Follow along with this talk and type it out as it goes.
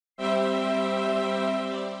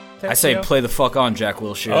I say play the fuck on, Jack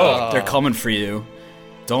Wilshere. Oh. They're coming for you.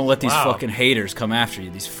 Don't let these fucking haters come after you.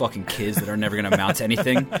 These fucking kids that are never going to amount to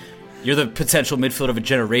anything. You're the potential midfielder of a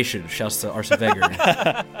generation. Shouts to Arsene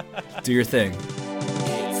Wenger. Do your thing.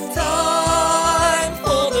 It's time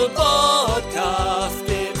for the podcast.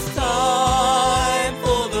 It's time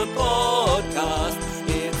for the podcast.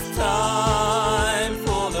 It's time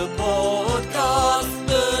for the podcast.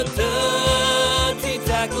 The Dirty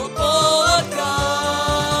Tackle Podcast.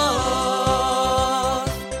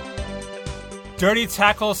 Dirty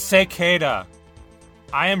Tackle Cicada.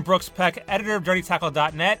 I am Brooks Peck, editor of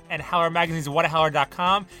DirtyTackle.net and Howler Magazine's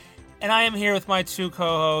WhatAHowler.com, and I am here with my two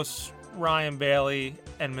co-hosts, Ryan Bailey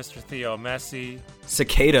and Mr. Theo Messi.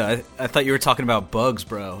 Cicada? I thought you were talking about bugs,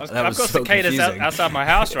 bro. I've got cicadas outside my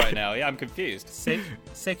house right now. Yeah, I'm confused.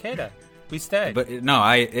 Cicada. We stay. But no,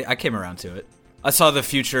 I came around to it. I saw the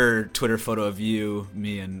future Twitter photo of you,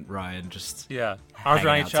 me, and Ryan just arms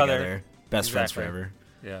around each other. Together. Best friends forever.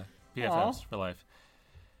 Yeah, BFFs for life.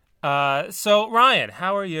 So, Ryan,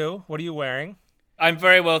 how are you? What are you wearing? I'm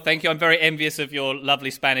very well, thank you. I'm very envious of your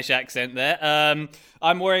lovely Spanish accent there.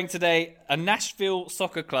 I'm wearing today a Nashville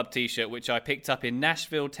Soccer Club t-shirt, which I picked up in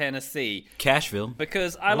Nashville, Tennessee. Cashville.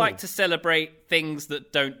 Because I like to celebrate things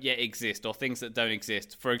that don't yet exist, or things that don't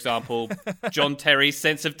exist. For example, John Terry's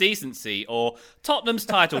sense of decency, or Tottenham's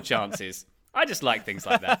title chances. I just like things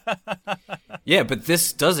like that. Yeah, but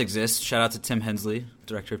this does exist. Shout out to Tim Hensley,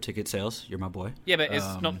 director of ticket sales. You're my boy. Yeah, but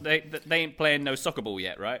it's not. They ain't playing no soccer ball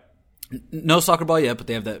yet, right? No soccer ball yet, but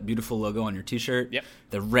they have that beautiful logo on your T-shirt. Yep.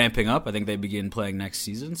 They're ramping up. I think they begin playing next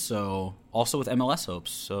season. So also with MLS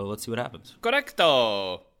hopes. So let's see what happens.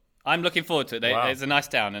 Correcto. I'm looking forward to it. Wow. It's a nice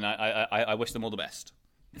town, and I wish them all the best.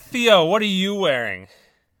 Theo, what are you wearing?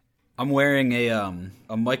 I'm wearing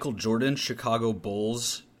a Michael Jordan Chicago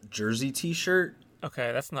Bulls jersey T-shirt.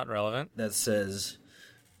 Okay, that's not relevant. That says,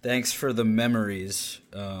 "Thanks for the memories,"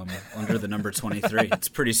 under the number 23. It's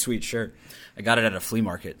a pretty sweet shirt. I got it at a flea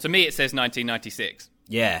market. To me, it says 1996.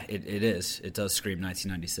 Yeah, it is. It does scream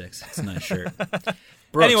 1996. It's a nice shirt.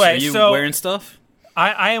 Brooks, Anyway, are you so- wearing stuff?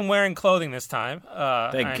 I am wearing clothing this time.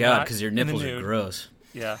 Thank God, because your nipples are gross.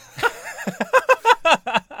 Yeah.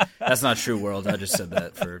 That's not true, world. I just said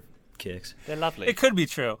that for kicks. They're lovely. It could be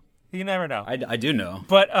true. You never know. I do know.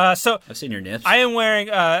 But so I've seen your nips. I am wearing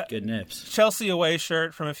Good nips. Chelsea away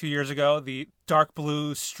shirt from a few years ago, the dark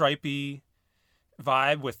blue stripy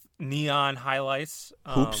vibe with neon highlights.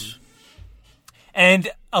 Hoops. And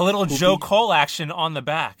a little Joe Cole action on the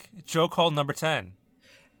back. Joe Cole number 10.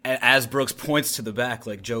 As Brooks points to the back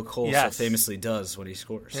like Joe Cole Yes. so famously does when he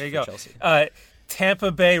scores. There you for go. Chelsea.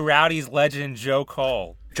 Tampa Bay Rowdies legend Joe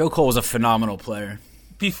Cole. Joe Cole was a phenomenal player.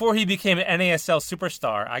 Before he became an NASL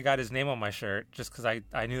superstar, I got his name on my shirt just because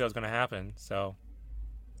I knew that was going to happen. So,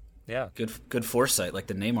 yeah. Good foresight, like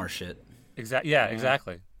the Neymar shit.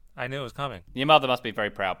 Exactly. I knew it was coming. Your mother must be very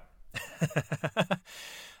proud.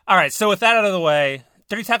 All right, so with that out of the way,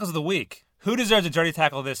 Dirty Tackles of the Week. Who deserves a Dirty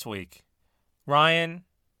Tackle this week? Ryan,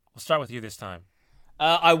 we'll start with you this time.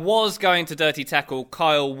 I was going to dirty tackle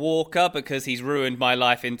Kyle Walker because he's ruined my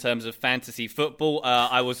life in terms of fantasy football.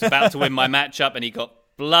 I was about to win my matchup and he got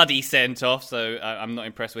bloody sent off, so I'm not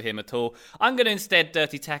impressed with him at all. I'm going to instead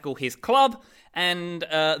dirty tackle his club and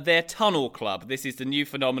their tunnel club. This is the new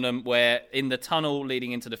phenomenon where in the tunnel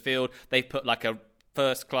leading into the field, they've put like a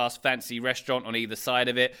first-class fancy restaurant on either side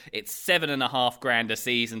of it. It's $7,500 a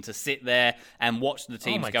season to sit there and watch the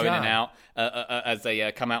teams go in and out as they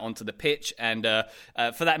come out onto the pitch. And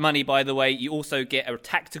for that money, by the way, you also get a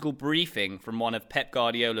tactical briefing from one of Pep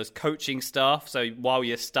Guardiola's coaching staff. So while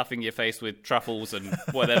you're stuffing your face with truffles and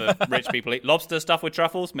whatever rich people eat, lobster stuffed with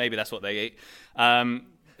truffles, maybe that's what they eat.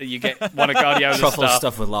 You get one of Guardiola's Truffle staff.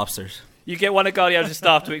 stuff with lobsters. You get one of Guardiola's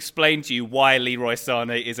staff to explain to you why Leroy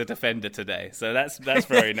Sané is a defender today. So that's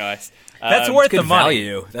very nice. That's worth Good the money.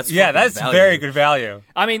 value. That's value. Very good value.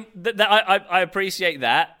 I mean, I appreciate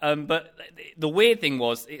that. But the weird thing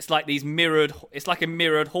was, it's like it's like a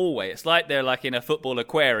mirrored hallway. It's like they're like in a football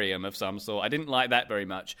aquarium of some sort. I didn't like that very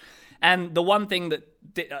much. And the one thing that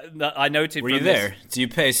I noted Were from you there? Do you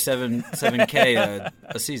pay $7K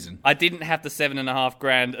a season? I didn't have the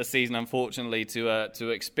 $7,500 a season, unfortunately, to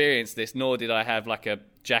experience this. Nor did I have like a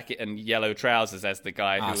jacket and yellow trousers as the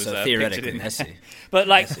guy who was so theoretically theoretically Messi. But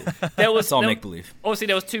like, there was It's all make believe. Obviously,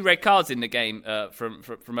 there was 2 red cards in the game from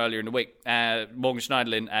earlier in the week. Morgan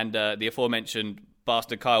Schneiderlin and the aforementioned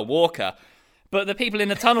bastard Kyle Walker. But the people in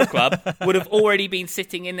the Tunnel Club would have already been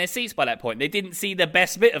sitting in their seats by that point. They didn't see the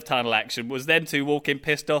best bit of tunnel action was them two walking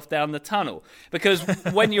pissed off down the tunnel. Because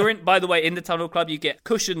when you're in, by the way, in the Tunnel Club, you get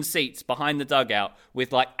cushioned seats behind the dugout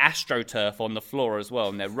with like AstroTurf on the floor as well,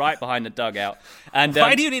 and they're right behind the dugout. And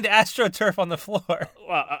why do you need AstroTurf on the floor?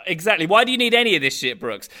 Well, exactly. Why do you need any of this shit,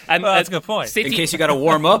 Brooks? And that's a good point. City, in case you got to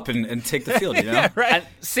warm up and take the field, you know? Yeah, right. And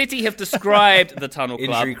City have described the Tunnel Club.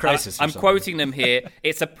 Injury crisis or I'm something. quoting them here.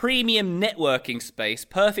 It's a premium networking space,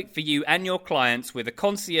 perfect for you and your clients, with a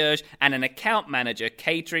concierge and an account manager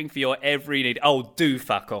catering for your every need. Oh, do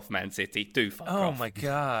fuck off, Man City. Do fuck off. Oh my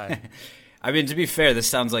god. I mean, to be fair, this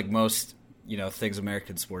sounds like most, things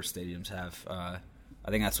American sports stadiums have. I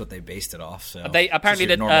think that's what they based it off. So They apparently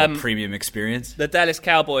just your the normal premium experience. The Dallas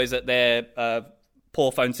Cowboys at their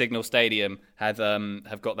poor phone signal stadium have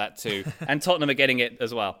got that too, and Tottenham are getting it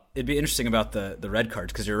as well. It'd be interesting about the red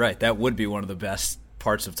cards, because you're right. That would be one of the best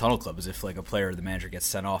parts of Tunnel Club, is if like a player or the manager gets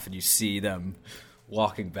sent off and you see them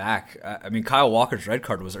walking back. I mean, Kyle Walker's red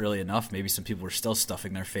card was early enough. Maybe some people were still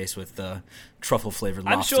stuffing their face with truffle-flavored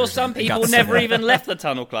lobsters. I'm sure some people never even left the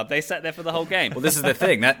Tunnel Club. They sat there for the whole game. Well, this is the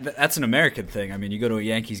thing. That's an American thing. I mean, you go to a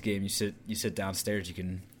Yankees game, you sit downstairs, you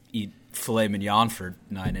can eat filet mignon for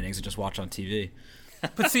 9 innings and just watch on TV.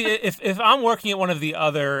 But see, if I'm working at one of the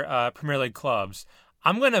other Premier League clubs,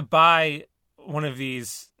 I'm going to buy one of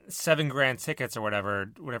these $7,000 tickets or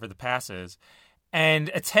whatever the pass is,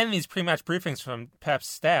 and attend these pre-match briefings from Pep's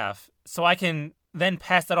staff, so I can then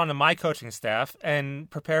pass that on to my coaching staff and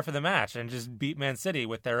prepare for the match and just beat Man City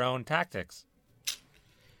with their own tactics.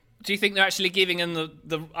 Do you think they're actually giving him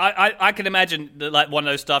the I can imagine like one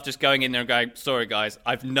of those staff just going in there and going, sorry guys,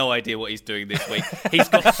 I've no idea what he's doing this week. He's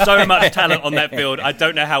got so much talent on that field. I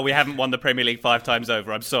don't know how we haven't won the Premier League 5 times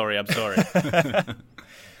over. I'm sorry.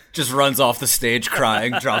 Just runs off the stage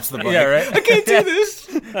crying, drops the mic. Yeah, right? I can't do this.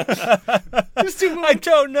 It's too much. I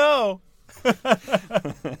don't know.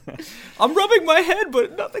 I'm rubbing my head,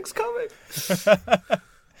 but nothing's coming.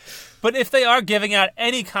 But if they are giving out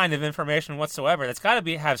any kind of information whatsoever, that's got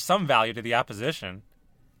to have some value to the opposition.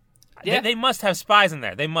 Yeah. They must have spies in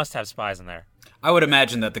there. I would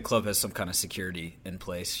imagine that the club has some kind of security in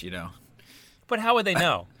place, But how would they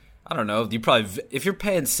know? I don't know. You probably, if you're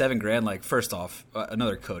paying $7,000, like first off,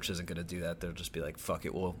 another coach isn't going to do that. They'll just be like, "Fuck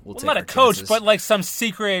it, we'll take." Not our a coach, chances. but like some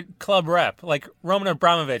secret club rep, like Roman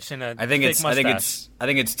Abramovich in a fake mustache. I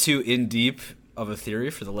think it's too in deep of a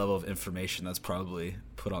theory for the level of information that's probably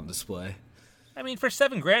put on display. I mean, for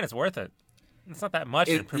 $7,000, it's worth it. It's not that much.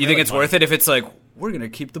 You think it's worth it if it's like, we're going to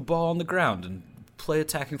keep the ball on the ground and play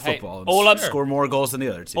attacking football and score more goals than the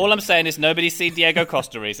other team? All I'm saying is nobody's seen Diego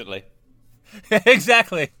Costa recently.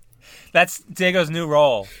 Exactly. That's Diego's new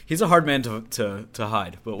role. He's a hard man to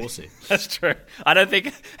hide, but we'll see. That's true. I don't think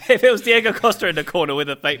if it was Diego Costa in the corner with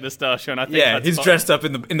a fake moustache on, I think that's he's fine. dressed up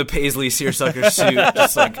in the Paisley seersucker suit,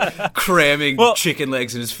 just like cramming chicken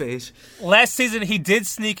legs in his face. Last season, he did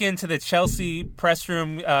sneak into the Chelsea press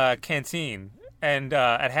room canteen and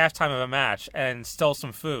at halftime of a match and stole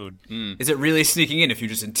some food. Is it really sneaking in if you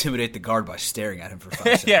just intimidate the guard by staring at him for 5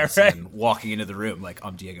 seconds Yeah, right. and walking into the room like,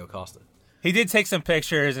 I'm Diego Costa? He did take some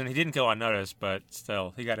pictures, and he didn't go unnoticed, but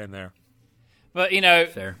still, he got in there. But,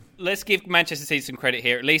 Fair. Let's give Manchester City some credit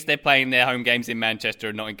here. At least they're playing their home games in Manchester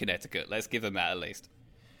and not in Connecticut. Let's give them that at least.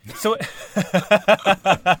 So,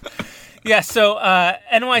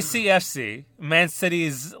 NYCFC, Man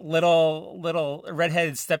City's little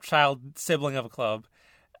redheaded stepchild sibling of a club,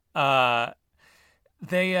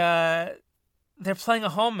 they're playing a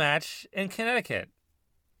home match in Connecticut.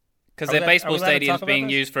 Because their baseball stadium's being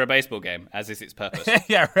used for a baseball game, as is its purpose.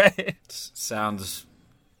 Yeah, right. Sounds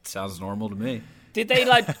normal to me. Did they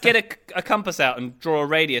get a compass out and draw a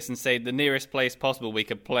radius and say the nearest place possible we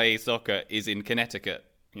could play soccer is in Connecticut?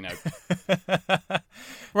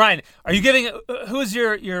 Ryan, are you giving? Who is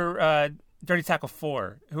your dirty tackle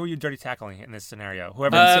for? Who are you dirty tackling in this scenario?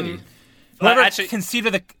 Whoever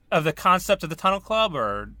conceived of the concept of the Tunnel Club,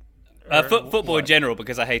 or football in general,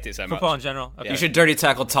 because I hate it so much. Football in general. Okay. You should dirty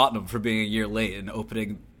tackle Tottenham for being a year late and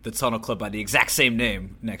opening the Tunnel Club by the exact same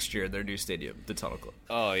name next year, their new stadium, the Tunnel Club.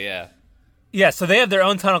 Oh, yeah. Yeah, so they have their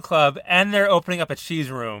own Tunnel Club, and they're opening up a cheese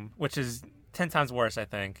room, which is 10 times worse, I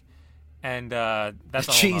think. And that's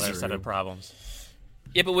a whole other set of problems.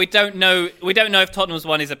 Yeah, but we don't know if Tottenham's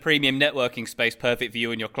one is a premium networking space perfect for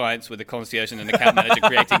you and your clients with a concierge and an account manager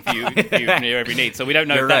creating for you your every need. So we don't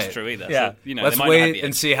know if that's true either. Yeah. So, let's wait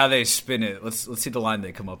and see how they spin it. Let's see the line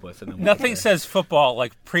they come up with. And then Nothing says football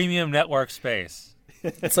like premium network space.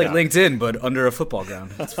 It's like LinkedIn, but under a football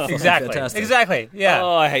ground. It's Exactly. Yeah.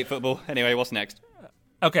 Oh, I hate football. Anyway, what's next?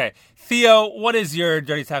 Okay. Theo, what is your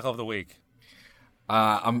dirty tackle of the week?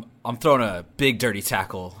 I'm throwing a big dirty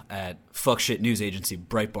tackle at fuckshit news agency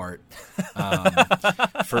Breitbart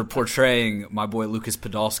for portraying my boy Lucas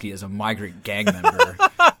Podolski as a migrant gang member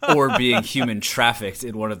or being human trafficked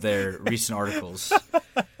in one of their recent articles.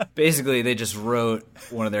 Basically, they just wrote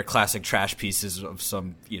one of their classic trash pieces of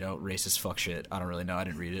some, racist fuck shit. I don't really know. I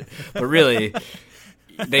didn't read it. But really,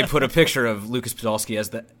 they put a picture of Lucas Podolski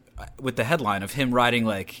with the headline of him riding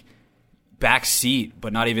like back seat,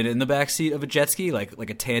 but not even in the back seat of a jet ski, like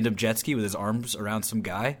a tandem jet ski with his arms around some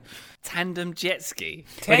guy. Tandem jet ski?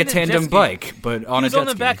 Like a tandem bike, but on a jet ski. He was on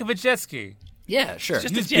the back of a jet ski. Yeah, sure.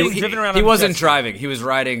 Just a jet ski. Driven around He on a wasn't jet ski. driving. He was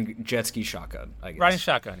riding jet ski shotgun, I guess. Riding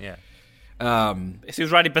shotgun, yeah. So he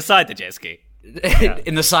was riding beside the jet ski.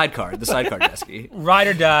 In the sidecar jet ski. Ride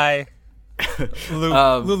or die,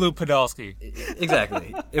 Lulu Podolski.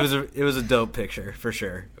 Exactly. It was a dope picture, for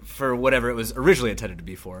sure, for whatever it was originally intended to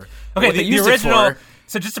be for. Okay, What they the used it original. for-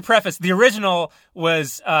 So just to preface, the original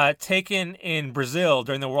was taken in Brazil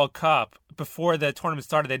during the World Cup. Before the tournament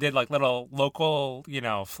started, they did like little local,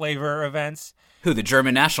 flavor events. Who, the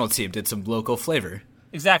German national team did some local flavor.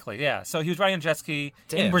 Exactly, yeah. So he was riding a jet ski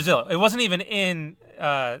in Damn. Brazil. It wasn't even in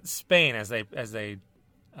Spain as they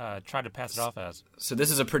tried to pass it off as. So this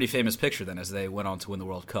is a pretty famous picture then, as they went on to win the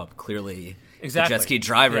World Cup. Clearly, Exactly. the jet ski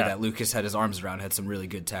driver Yeah. that Lucas had his arms around had some really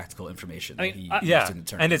good tactical information that he I- used Yeah, in the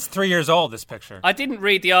tournament. and it's 3 years old, this picture. I didn't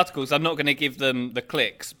read the articles. I'm not going to give them the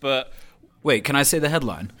clicks, but Wait, can I say the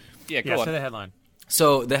headline? yeah, Yeah, go say on. the headline.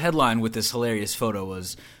 So the headline with this hilarious photo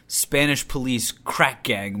was Spanish police crack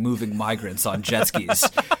gang moving migrants on jet skis.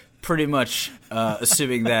 Pretty much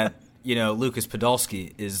assuming that, Lucas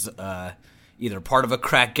Podolski is either part of a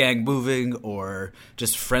crack gang moving or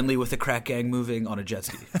just friendly with a crack gang moving on a jet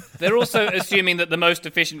ski. They're also assuming that the most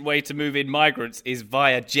efficient way to move in migrants is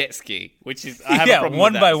via jet ski, which is I have a Yeah, problem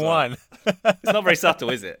one with that by as well. one. It's not very subtle,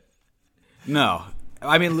 is it? No.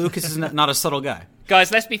 I mean, Lucas is not a subtle guy. Guys,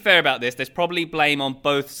 let's be fair about this. There's probably blame on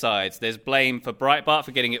both sides. There's blame for Breitbart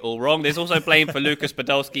for getting it all wrong. There's also blame for Lucas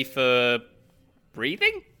Podolski for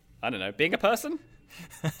breathing? I don't know, being a person?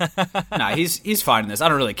 Nah, he's fine in this. I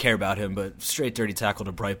don't really care about him, but straight dirty tackle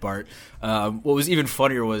to Breitbart. What was even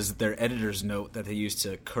funnier was their editor's note that they used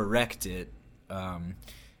to correct it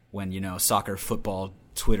when, soccer, football,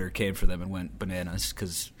 Twitter came for them and went bananas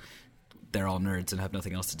because they're all nerds and have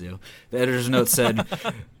nothing else to do. The editor's note said,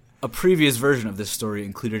 a previous version of this story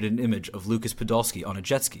included an image of Lucas Podolski on a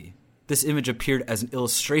jet ski. This image appeared as an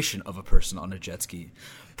illustration of a person on a jet ski.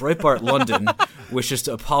 Breitbart London wishes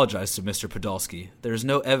to apologize to Mr. Podolski. There is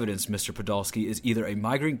no evidence Mr. Podolski is either a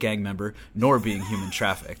migrant gang member nor being human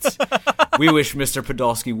trafficked. We wish Mr.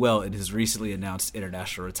 Podolski well in his recently announced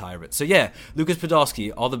international retirement. So yeah, Lucas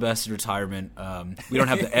Podolski, all the best in retirement. We don't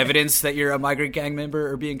have the evidence that you're a migrant gang member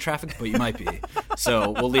or being trafficked, but you might be. So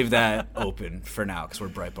we'll leave that open for now because we're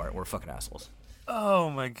Breitbart. We're fucking assholes. Oh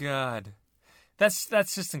my god, that's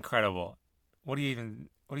just incredible. What do you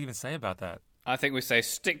even say about that? I think we say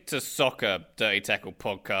stick to soccer, Dirty Tackle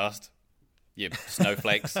podcast. You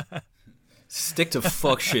snowflakes. Stick to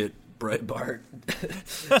fuck shit, Breitbart.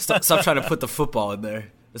 Stop trying to put the football in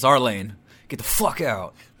there. It's our lane. Get the fuck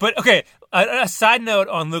out. But okay, a side note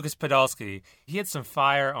on Lucas Podolski. He had some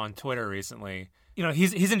fire on Twitter recently.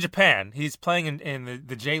 He's in Japan. He's playing in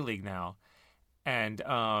the J League now, and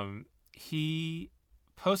he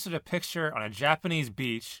posted a picture on a Japanese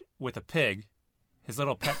beach with a pig, his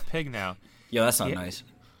little pet pig now. Yo, that's not Yeah. nice.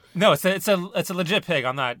 No, it's a legit pig.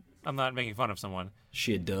 I'm not making fun of someone.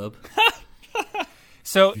 She a dub.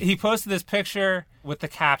 So he posted this picture with the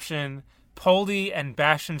caption, Poldi and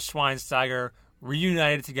Bastian Schweinsteiger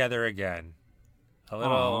reunited together again. A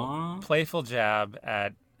little Aw. playful jab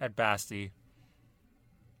at Basti.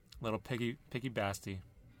 Little piggy Basti.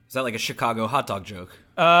 Is that like a Chicago hot dog joke?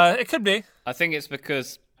 It could be. I think it's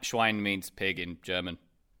because Schwein means pig in German.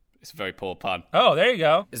 It's a very poor pun. Oh, there you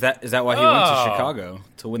go. Is that why he went to Oh. Chicago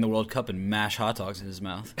to win the World Cup and mash hot dogs in his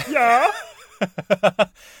mouth?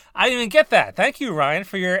 I didn't even get that. Thank you, Ryan,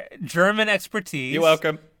 for your German expertise. You're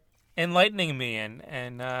welcome. Enlightening me and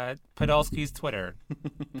Podolski's Twitter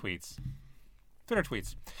tweets. Twitter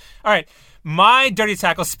tweets. All right. My dirty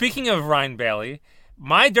tackle, speaking of Ryan Bailey,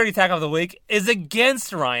 my dirty tackle of the week is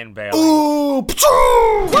against Ryan Bailey. Ooh,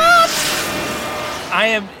 I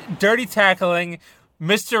am dirty tackling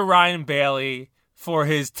Mr. Ryan Bailey for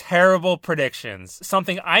his terrible predictions.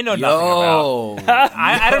 Something I know nothing about.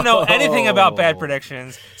 I don't know anything about bad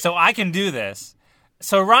predictions, so I can do this.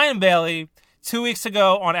 So Ryan Bailey, 2 weeks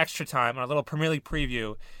ago on Extra Time, on a little Premier League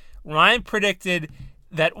preview, Ryan predicted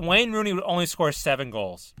that Wayne Rooney would only score 7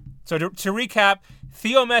 goals. So to recap,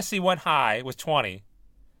 Theo Messi went high with 20.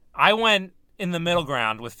 I went in the middle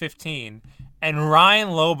ground with 15, and Ryan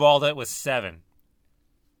lowballed it with 7.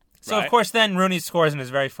 So, Right. of course, then Rooney scores in his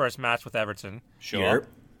very first match with Everton. Sure. Yep.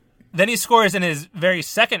 Then he scores in his very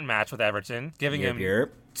second match with Everton, giving Yep, him yep.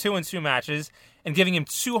 2-2 matches and giving him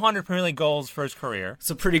 200 Premier League goals for his career. It's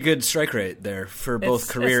a pretty good strike rate there for both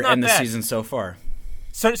It's career not and the bad. season so far.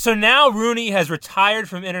 So now Rooney has retired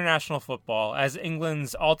from international football as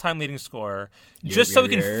England's all-time leading scorer, just so he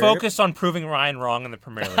can yep. focus on proving Ryan wrong in the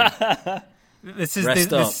Premier League. This is Rest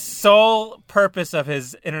the up. sole purpose of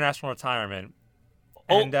his international retirement.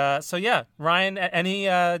 Oh. And so yeah, Ryan, any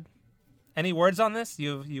words on this?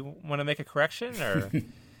 You want to make a correction or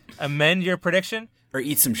amend your prediction? Or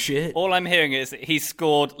eat some shit. All I'm hearing is that he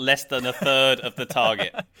scored less than a third of the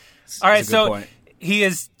target. All right, That's a good so point. he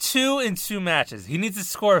is 2-2 matches. He needs to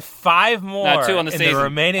score 5 more. No, 2 on the in season. The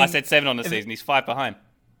remaining, I said 7 on the season. He's 5 behind.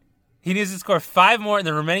 He needs to score 5 more in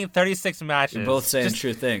the remaining 36 matches. You're both saying Just-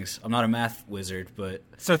 true things. I'm not a math wizard, but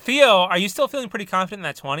So Theo, are you still feeling pretty confident in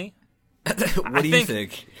that 20? what do you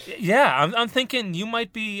think? Yeah, I'm thinking you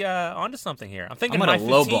might be onto something here. I'm thinking I'm my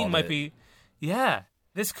gonna 15 lowball might it. be. Yeah,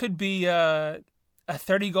 this could be a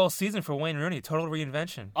 30-goal season for Wayne Rooney. Total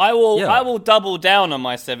reinvention. I will. Yeah. I will double down on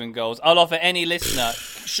my 7 goals. I'll offer any listener.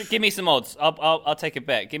 Give me some odds. I'll take a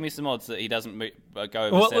bet. Give me some odds that he doesn't go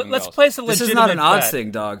over Well, 7 let's goals. place a This legitimate is not an odds bet.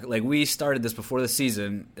 thing, dog. Like, we started this before the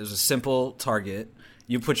season. It was a simple target.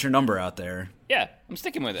 You put your number out there. Yeah, I'm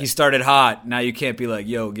sticking with it. He started hot. Now you can't be like,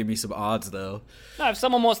 yo, give me some odds, though. No, if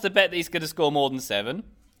someone wants to bet that he's going to score more than 7,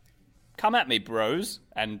 come at me, bros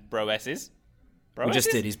and broesses. We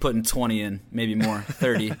just did. He's putting 20 in, maybe more,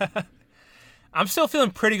 30. I'm still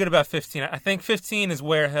feeling pretty good about 15. I think 15 is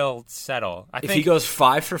where he'll settle. I If think he goes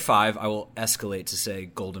 5 for 5, I will escalate to say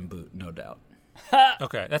golden boot, no doubt.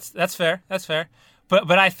 Okay, that's fair. That's fair.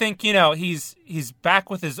 But I think he's back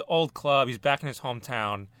with his old club. He's back in his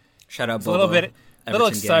hometown. Shout out, He's a little Bobo, bit, a little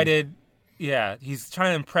Everton gang. excited. Yeah, he's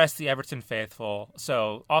trying to impress the Everton faithful.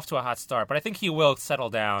 So off to a hot start. But I think he will settle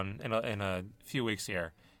down in a few weeks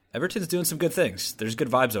here. Everton's doing some good things. There's good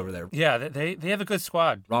vibes over there. Yeah, they have a good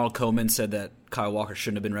squad. Ronald Koeman said that Kyle Walker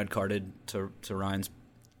shouldn't have been red carded to Ryan's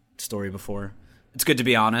story before. It's good to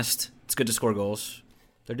be honest. It's good to score goals.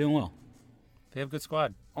 They're doing well. They have a good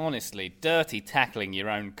squad. Honestly, dirty tackling your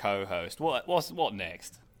own co-host. What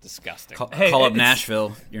next? Disgusting. Call Hey, up it's-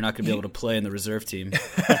 Nashville. You're not going to be able to play in the reserve team. Not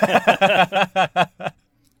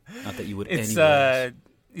that you would It's anyway.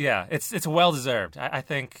 yeah, it's well deserved. I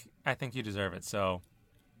think you deserve it. So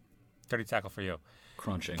dirty tackle for you.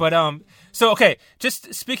 Crunching. But so okay,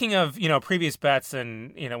 just speaking of previous bets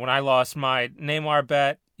and when I lost my Neymar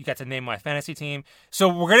bet, you got to name my fantasy team. So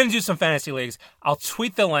we're gonna do some fantasy leagues. I'll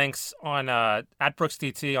tweet the links on at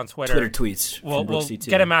BrooksDT on Twitter. Twitter tweets. We'll from Brooks DT.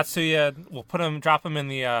 get them out to you. We'll drop them in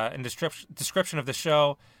the description of the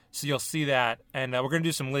show, so you'll see that. And we're gonna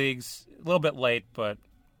do some leagues a little bit late, but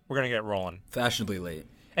we're gonna get it rolling. Fashionably late.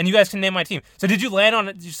 And you guys can name my team. So did you land on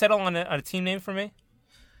it? Did you settle on a team name for me?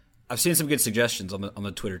 I've seen some good suggestions on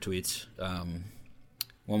the Twitter tweets.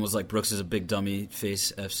 One was like Brooks is a big dummy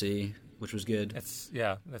face FC, which was good.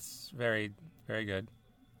 That's very, very good.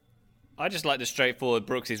 I just like the straightforward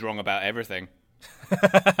Brooks is wrong about everything.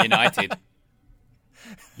 United.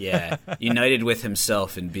 Yeah, united with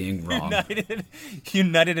himself in being wrong.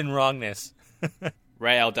 United in wrongness.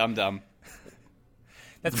 Real Dum Dum.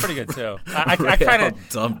 That's pretty good too. I kind of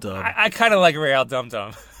dumb. I kind of like Real Dum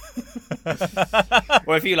Dum.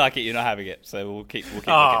 Well, if you like it, you're not having it, so we'll keep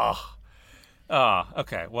looking. Oh,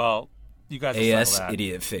 okay. Well, you guys will AS settle that.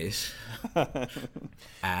 idiot face.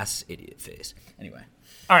 Ass idiot face. Anyway.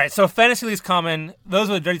 All right, so fantasy league's coming. Those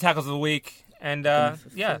are the dirty tackles of the week, and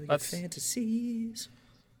yeah, Fantasies.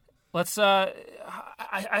 let's.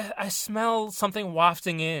 I smell something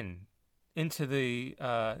wafting into the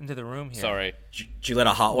room here. Did you let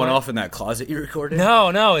a hot one off in that closet you recorded?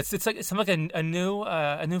 No, it's like a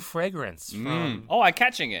new fragrance from I'm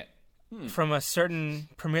catching it. from a certain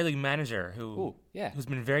Premier League manager Ooh, yeah. who's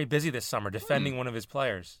been very busy this summer defending one of his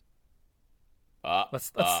players.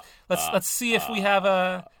 Let's see if we have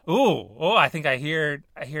a. I think I hear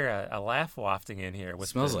a laugh wafting in here. With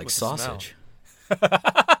Smells the, like with the smell. sausage.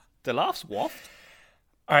 The laughs waft.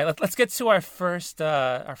 All right, let's get to our first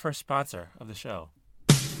sponsor of the show.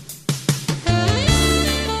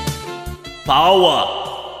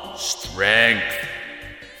 Power, strength,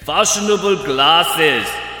 fashionable glasses,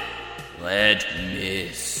 red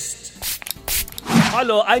mist.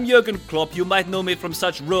 Hello, I'm Jurgen Klopp. You might know me from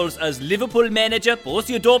such roles as Liverpool manager,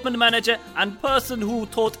 Borussia Dortmund manager, and person who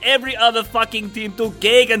taught every other fucking team to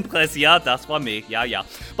gegenpress. Yeah, that's for me. Yeah.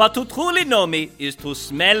 But to truly know me is to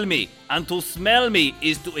smell me, and to smell me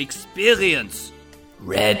is to experience.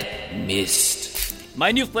 Red mist.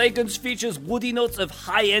 My new fragrance features woody notes of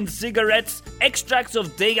high-end cigarettes, extracts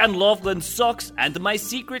of Dagan Loveland socks, and my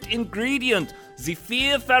secret ingredient, the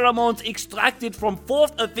fear pheromones extracted from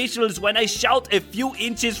fourth officials when I shout a few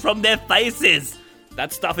inches from their faces.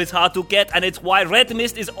 That stuff is hard to get, and it's why Red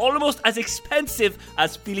Mist is almost as expensive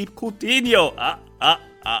as Philippe Coutinho.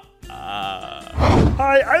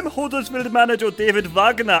 Hi, I'm Huddersfield manager David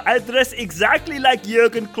Wagner. I dress exactly like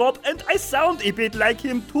Jurgen Klopp, and I sound a bit like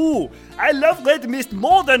him too. I love Red Mist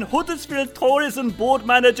more than Huddersfield tourism board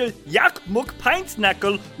manager Jack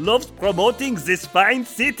McPintsnackle loves promoting this fine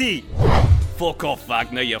city. Fuck off,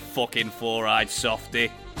 Wagner, you fucking four-eyed softy.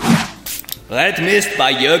 Red Mist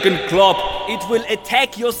by Jurgen Klopp. It will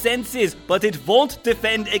attack your senses, but it won't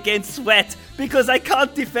defend against sweat, because I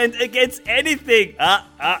can't defend against anything.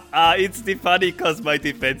 It's the funny cause my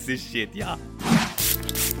defense is shit, yeah.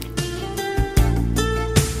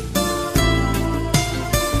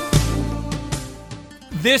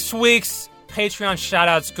 This week's Patreon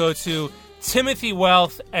shoutouts go to Timothy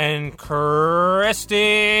Wealth and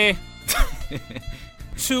Christy.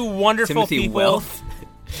 Two wonderful Timothy people. Wealth?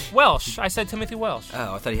 Welsh. I said Timothy Welsh.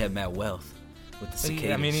 Oh, I thought he had Matt Wealth with the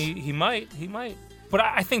cicadas. I mean, he might. But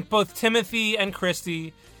I think both Timothy and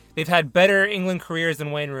Christy, they've had better England careers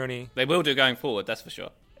than Wayne Rooney. They will do going forward, that's for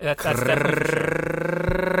sure. That's definitely for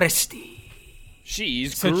sure. Christy.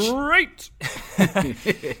 She's great.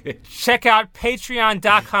 Check out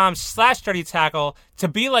patreon.com/dirtytackle to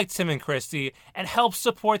be like Tim and Christy and help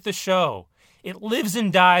support the show. It lives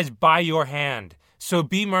and dies by your hand. So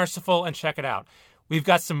be merciful and check it out. We've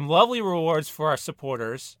got some lovely rewards for our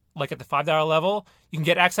supporters. Like at the $5 level, you can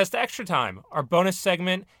get access to Extra Time, our bonus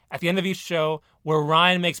segment at the end of each show where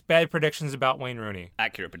Ryan makes bad predictions about Wayne Rooney.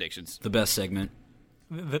 Accurate predictions. The best segment.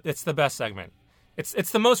 It's the best segment.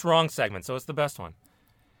 It's the most wrong segment, so it's the best one.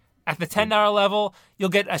 At the $10 level, you'll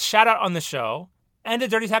get a shout-out on the show and a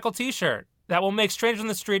Dirty Tackle t-shirt that will make strangers on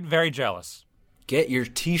the street very jealous. Get your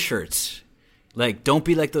t-shirts. Like, don't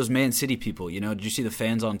be like those Man City people. You know, did you see the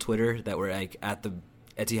fans on Twitter that were like at the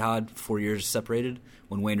Etihad 4 years separated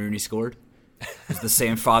when Wayne Rooney scored? It was the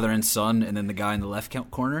same father and son, and then the guy in the left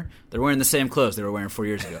corner. They're wearing the same clothes they were wearing 4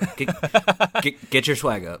 years ago. Get your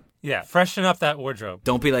swag up. Yeah, freshen up that wardrobe.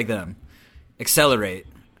 Don't be like them. Accelerate.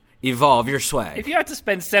 Evolve your swag. If you had to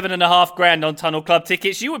spend $7,500 on Tunnel Club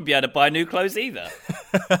tickets, you wouldn't be able to buy new clothes either.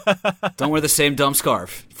 Don't wear the same dumb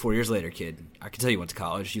scarf 4 years later, kid. I can tell you went to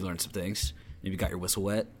college. You learned some things. Maybe got your whistle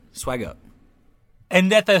wet. Swag up.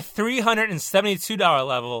 And at the $372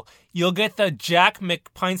 level, you'll get the Jack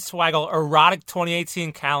McPintswaggle Erotic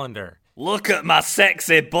 2018 calendar. Look at my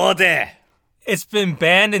sexy body. It's been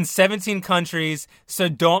banned in 17 countries, so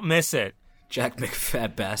don't miss it. Jack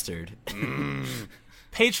McFat bastard.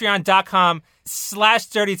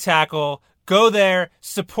 Patreon.com/dirtytackle. Go there,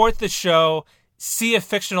 support the show, see a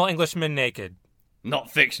fictional Englishman naked.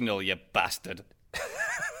 Not fictional, you bastard.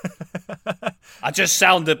 I just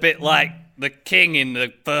sound a bit like the king in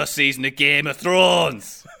the first season of Game of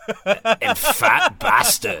Thrones. And fat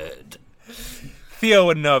bastard. Theo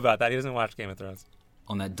wouldn't know about that. He doesn't watch Game of Thrones.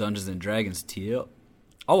 On that Dungeons and Dragons tee-up.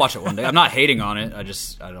 I'll watch it one day. I'm not hating on it. I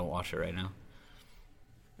don't watch it right now.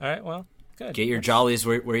 All right, well, good. Get your jollies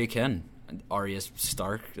where you can. Arya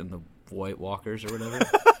Stark and the White Walkers or whatever.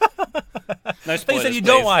 No You spoilers, said you please.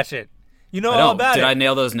 don't watch it. You know all about Did it. I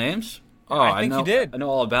nail those names? Oh, I think know, you did. I know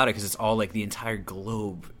all about it because it's all like the entire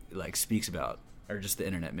globe like speaks about, or just the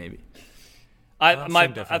internet maybe. I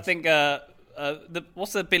difference. think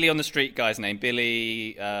what's the Billy on the Street guy's name?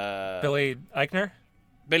 Billy Eichner?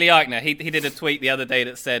 Billy Eichner. He did a tweet the other day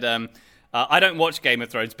that said, I don't watch Game of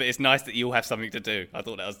Thrones, but it's nice that you all have something to do. I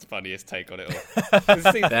thought that was the funniest take on it all.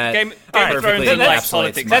 Game of Thrones and like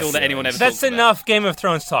politics is all that anyone ever That's talks enough Game of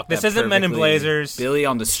Thrones talk. This isn't Men in Blazers. Billy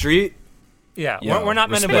on the Street. Yeah, Yo, we're not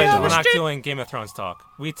Men in respect. Blazers. We're not doing Game of Thrones talk.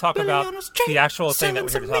 We talk about the actual thing that we're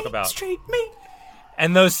here to talk about.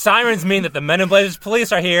 And those sirens mean that the Men in Blazers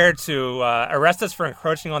police are here to arrest us for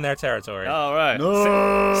encroaching on their territory. All right.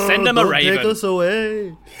 No, send them a raven. Take us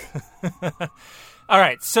away. All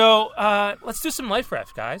right, so let's do some life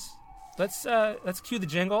ref, guys. Let's cue the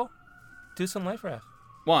jingle. Do some life ref.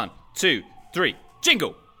 1, 2, 3,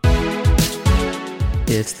 jingle.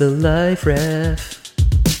 It's the life ref.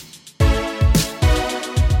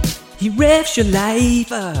 He refs your life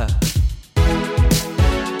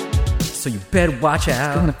so you better watch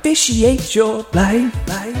out. He's gonna officiate your life.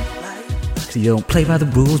 So you don't play by the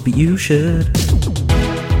rules, but you should.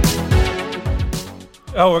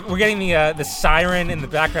 Oh, we're getting the siren in the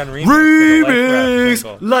background remix. Remix!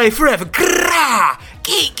 Life ref! Grrrah!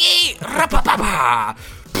 Kiki! Rapapapa!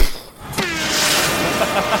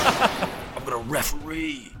 I'm gonna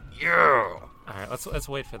referee. Yeah! All right, let's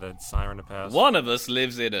wait for the siren to pass. One of us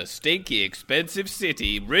lives in a stinky, expensive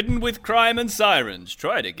city ridden with crime and sirens.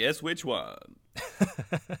 Try to guess which one.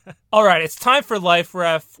 All right, it's time for Life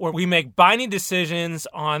Ref, where we make binding decisions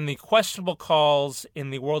on the questionable calls in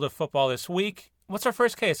the world of football this week. What's our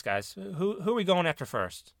first case, guys? Who are we going after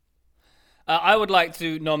first? I would like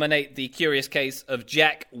to nominate the curious case of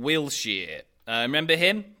Jack Wilshere. Remember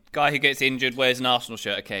him? Guy who gets injured, wears an Arsenal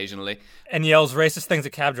shirt occasionally. And yells racist things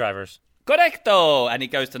at cab drivers. Correcto! And he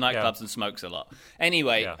goes to nightclubs and smokes a lot.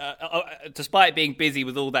 Anyway, despite being busy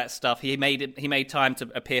with all that stuff, he made time to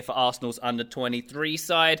appear for Arsenal's under-23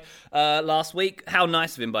 side last week. How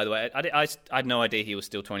nice of him, by the way. I had no idea he was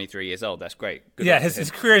still 23 years old. That's great. Good luck to him.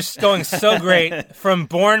 His career is going so great, from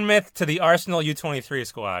Bournemouth to the Arsenal U23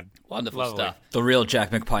 squad. Wonderful Lovely stuff. The real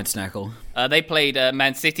Jack McPine-Snackle. They played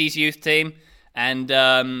Man City's youth team, and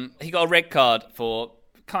he got a red card for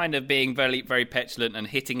kind of being very, very petulant and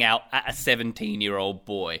hitting out at a 17-year-old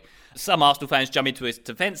boy. Some Arsenal fans jump into his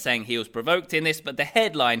defence saying he was provoked in this, but the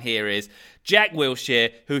headline here is Jack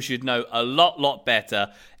Wilshere, who should know a lot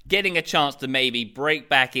better, getting a chance to maybe break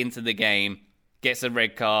back into the game, gets a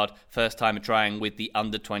red card, first time trying with the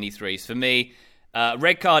under-23s. For me,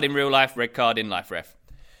 red card in real life, red card in Life Ref.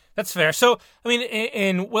 That's fair. So, I mean,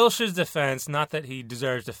 in Wilshere's defense, not that he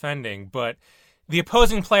deserves defending, but the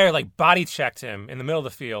opposing player body checked him in the middle of the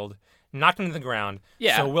field, knocked him to the ground.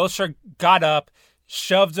 Yeah. So Wilshere got up,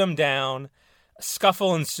 shoved him down, a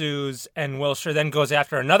scuffle ensues, and Wilshere then goes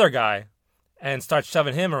after another guy and starts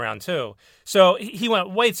shoving him around too. So he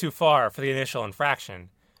went way too far for the initial infraction.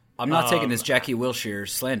 I'm not taking this Jackie Wilshere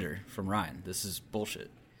slander from Ryan. This is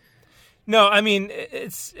bullshit. No, I mean,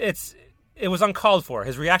 it was uncalled for.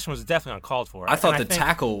 His reaction was definitely uncalled for. I thought the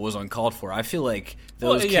tackle was uncalled for. I feel like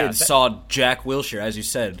those kids saw Jack Wilshere, as you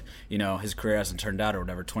said, his career hasn't turned out or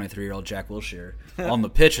whatever, 23-year-old Jack Wilshere, on the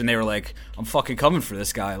pitch, and they were like, I'm fucking coming for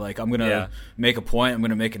this guy. Like, I'm going to make a point. I'm going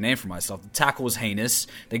to make a name for myself. The tackle was heinous.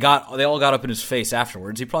 They all got up in his face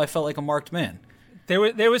afterwards. He probably felt like a marked man.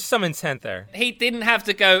 There was some intent there. He didn't have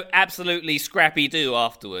to go absolutely scrappy-do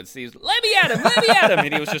afterwards. He was, let me at him,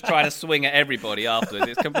 and he was just trying to swing at everybody afterwards.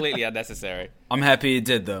 It's completely unnecessary. I'm happy he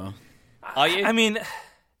did, though. Are you? I mean,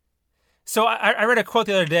 so I read a quote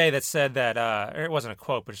the other day that said that, or it wasn't a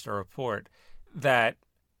quote, but just a report, that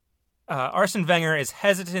Arsene Wenger is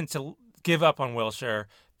hesitant to give up on Wilshere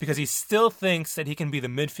because he still thinks that he can be the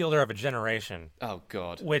midfielder of a generation. Oh,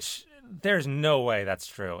 God. Which, there's no way that's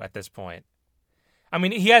true at this point. I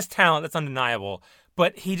mean, he has talent, that's undeniable,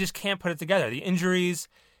 but he just can't put it together. The injuries,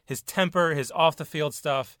 his temper, his off-the-field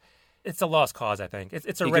stuff, it's a lost cause, I think. It's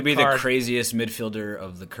a red card. He could be the craziest midfielder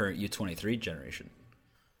of the current U23 generation.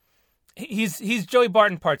 He's Joey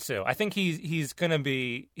Barton Part 2. I think he's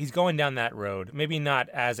going down that road. Maybe not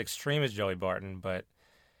as extreme as Joey Barton, but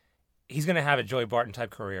he's going to have a Joey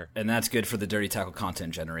Barton-type career. And that's good for the Dirty Tackle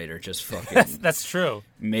content generator. Just fucking... that's true.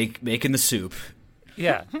 Making the soup.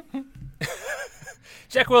 Yeah.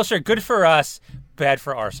 Jack Wilshere, good for us, bad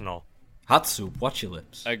for Arsenal. Hot soup, watch your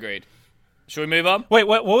lips. Agreed. Should we move on? Wait,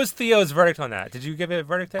 what was Theo's verdict on that? Did you give it a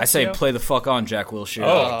verdict? I say play the fuck on, Jack Wilshere.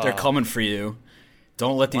 Oh. They're coming for you.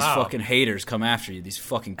 Don't let these fucking haters come after you. These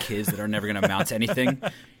fucking kids that are never going to amount to anything.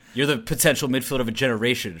 You're the potential midfielder of a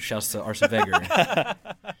generation. Shouts to Arsene Wenger.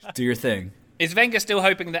 Do your thing. Is Wenger still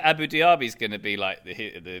hoping that Abu Diaby's going to be like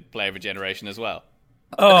the player of a generation as well?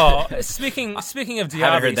 Oh, speaking of Diaby,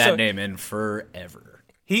 haven't heard that name in forever.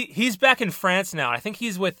 He's back in France now. I think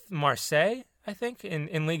he's with Marseille. I think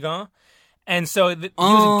in Ligue 1. And so he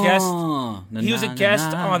was a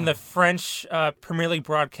guest on the French Premier League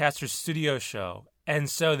broadcaster's studio show. And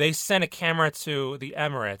so they sent a camera to the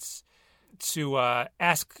Emirates to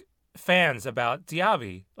ask fans about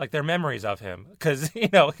Diaby, like their memories of him, because he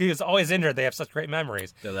was always injured. They have such great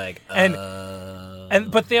memories. They're like,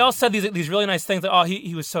 but they all said these really nice things. Like,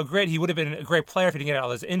 he was so great. He would have been a great player if he didn't get all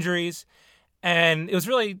those injuries. And it was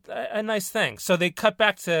really a nice thing. So they cut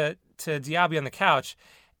back to Diaby on the couch,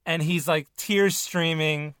 and he's like tears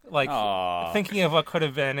streaming, like thinking of what could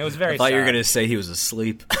have been. It was very. I thought sad. you were going to say he was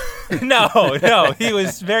asleep. No, he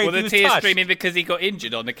was very. Well, the tears streaming because he got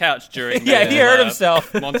injured on the couch during. He hurt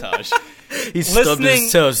himself. Montage. He stubbed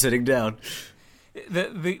his toe sitting down.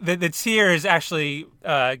 The tears actually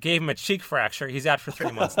gave him a cheek fracture. He's out for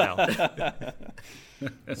 3 months now.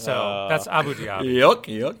 So that's Abu Diaby.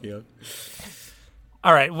 Yuck.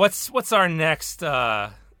 All right, what's our next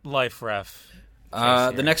life ref?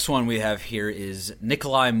 The next one we have here is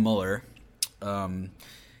Nikolai Muller.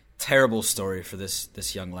 Terrible story for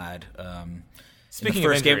this young lad. Speaking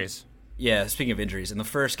of injuries. Speaking of injuries. In the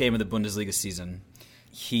first game of the Bundesliga season,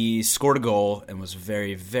 he scored a goal and was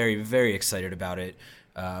very, very, very excited about it.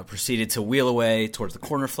 proceeded to wheel away towards the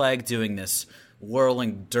corner flag, doing this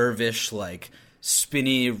whirling dervish, like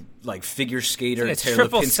spinny, like figure skater, It's Taylor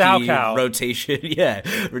triple Lipinski Salchow. rotation. Yeah,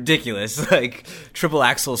 ridiculous. Like triple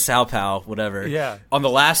axel Salchow, whatever. Yeah. On the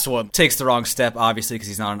last one, takes the wrong step, obviously, because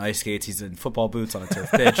he's not on ice skates. He's in football boots on a turf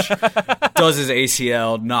pitch. Does his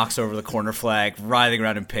ACL, knocks over the corner flag, writhing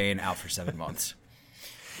around in pain, out for 7 months.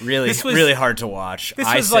 Really hard to watch.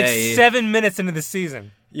 This was like 7 minutes into the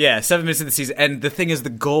season. Yeah, 7 minutes of the season. And the thing is, the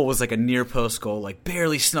goal was like a near post goal, like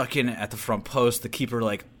barely snuck in at the front post. The keeper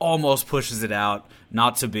like almost pushes it out,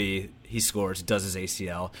 not to be. He scores, does his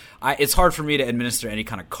ACL. It's hard for me to administer any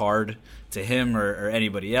kind of card to him or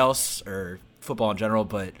anybody else or football in general,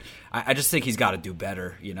 but I just think he's got to do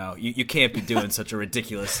better. You know, you can't be doing such a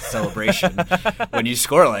ridiculous celebration when you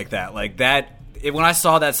score like that. Like that. When I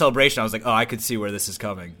saw that celebration, I was like, oh, I could see where this is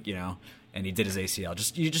coming. You know. And he did his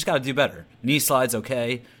ACL. You just got to do better. Knee slides,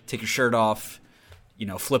 okay. Take your shirt off. You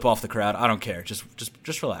know, flip off the crowd. I don't care.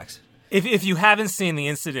 Just relax. If you haven't seen the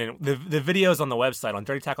incident, the video's on the website on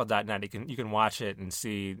dirtytackle.net. You can watch it and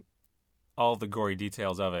see all the gory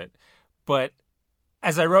details of it. But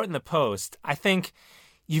as I wrote in the post, I think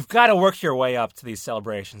you've got to work your way up to these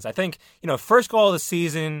celebrations. I think, first goal of the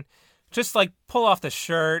season, just like pull off the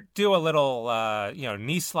shirt, do a little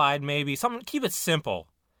knee slide maybe, something. Keep it simple.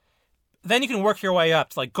 Then you can work your way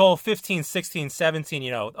up to like goal 15, 16,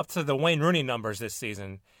 17, up to the Wayne Rooney numbers this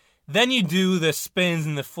season. Then you do the spins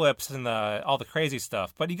and the flips and all the crazy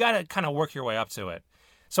stuff. But you got to kind of work your way up to it.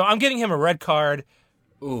 So I'm giving him a red card.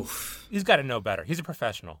 Oof. He's got to know better. He's a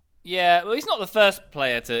professional. Yeah, well, he's not the first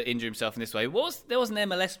player to injure himself in this way. There was an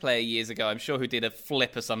MLS player years ago, I'm sure, who did a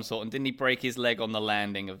flip of some sort, and didn't he break his leg on the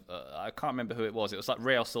landing of? I can't remember who it was. It was like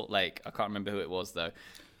Real Salt Lake. I can't remember who it was though.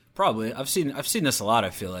 Probably. I've seen this a lot, I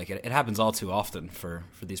feel like. It happens all too often for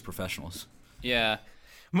these professionals. Yeah.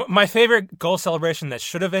 My favorite goal celebration that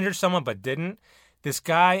should have injured someone but didn't, this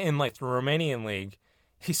guy in like the Romanian league,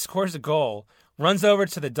 he scores a goal, runs over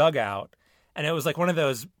to the dugout, and it was like one of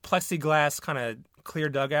those plexiglass kind of clear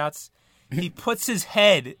dugouts. He puts his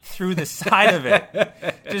head through the side of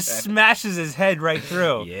it, just smashes his head right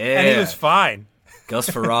through. Yeah. And he was fine. Gus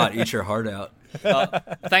Farad, eat your heart out.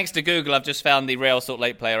 Thanks to Google, I've just found the Real Salt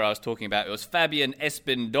Lake player I was talking about. It was Fabian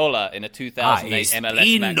Espindola in a 2008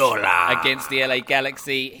 MLS match against the LA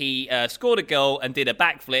Galaxy. He scored a goal and did a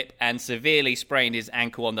backflip and severely sprained his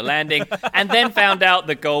ankle on the landing, and then found out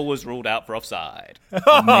the goal was ruled out for offside.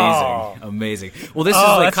 Amazing. Well, this is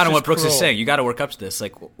like kind of what Brooks cruel. is saying. You got to work up to this.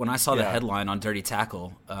 Like when I saw the headline on Dirty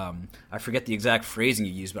Tackle, I forget the exact phrasing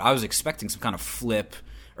you used, but I was expecting some kind of flip.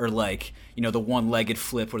 Or like, the one-legged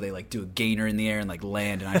flip where they like do a gainer in the air and like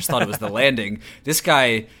land, and I just thought it was the landing. This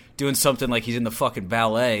guy doing something like he's in the fucking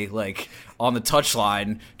ballet, like on the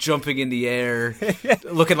touchline, jumping in the air,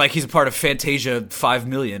 looking like he's a part of Fantasia 5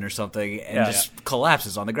 Million or something, and just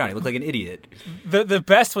collapses on the ground. He looked like an idiot. The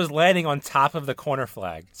best was landing on top of the corner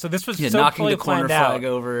flag. So this was so knocking the planned corner flag out.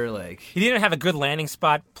 over. Like He didn't have a good landing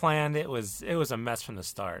spot planned. It was a mess from the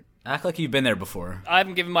start. act like you've been there before. I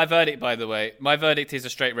haven't given my verdict, by the way. My verdict is a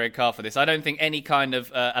straight red card for this. I don't think any kind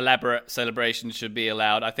of elaborate celebration should be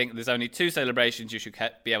allowed. I think there's only two celebrations you should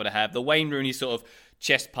be able to have. The Wayne Rooney sort of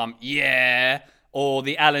chest pump, yeah, or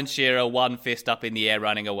the Alan Shearer one fist up in the air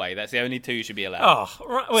running away. That's the only two you should be allowed.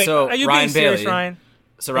 Oh, wait, So, are you Ryan being serious, Bailey- Ryan?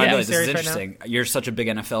 So, Ryan, Yeah, Bailey, this is serious right now? interesting. You're such a big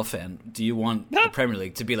NFL fan. Do you want the Premier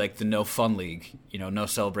League to be like the no fun league? No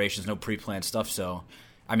celebrations, no pre-planned stuff. So,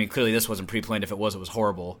 I mean, clearly this wasn't pre-planned. If it was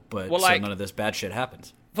horrible. But Well, so like- none of this bad shit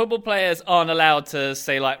happens. Football players aren't allowed to,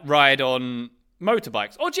 say, like, ride on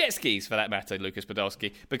motorbikes or jet skis, for that matter, Lucas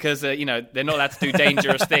Podolski, because they're not allowed to do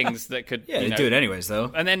dangerous things that could. Yeah, they do it anyways,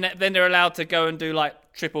 though. And then they're allowed to go and do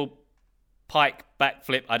like triple pike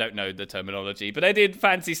backflip. I don't know the terminology, but they did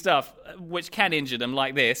fancy stuff which can injure them,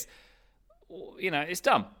 like this. It's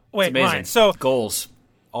dumb. Wait, Amazing. Ryan. So Goals.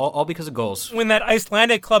 All because of goals. when that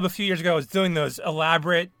Icelandic club a few years ago was doing those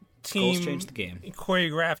elaborate team Goals changed the game.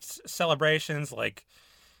 choreographed celebrations, like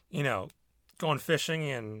going fishing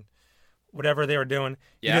and whatever they were doing,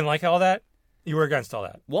 you Yeah. didn't like all that. You were against all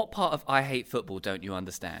that. What part of I hate football don't you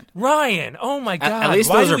understand? Ryan, oh my God! At least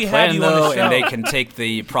why those do are we have planned, you on the though, show? and they can take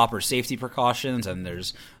the proper safety precautions, and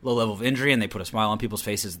there's low level of injury, and they put a smile on people's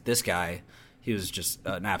faces. This guy, he was just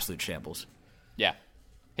an absolute shambles. Yeah,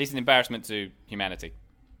 he's an embarrassment to humanity.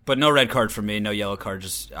 But no red card for me, no yellow card.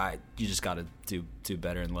 You just got to do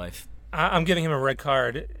better in life. I'm giving him a red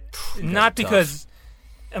card, not because,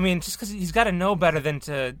 just because he's got to know better than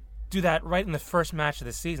to do that right in the first match of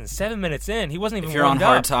the season. 7 minutes in, he wasn't even If you're on warmed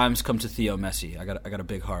hard up. times, come to Theo Messi. I got a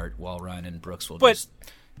big heart, while Ryan and Brooks will But- just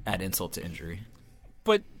add insult to injury.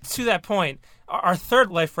 But to that point, our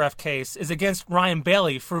third life ref case is against Ryan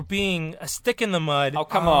Bailey for being a stick in the mud. Oh,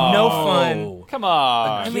 come on. No fun. Come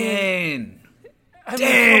on. Again. I mean,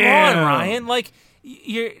 come on, Ryan. Like,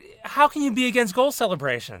 how can you be against goal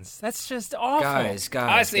celebrations? That's just awful. Guys.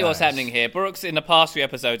 I see what's happening here. Brooks, in the past few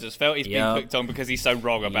episodes, has felt he's been picked on because he's so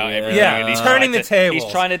wrong about everything. Yeah, and he's turning the tables.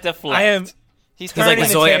 He's trying to deflect. He's like, turning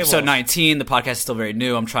it's the only tables. episode 19. The podcast is still very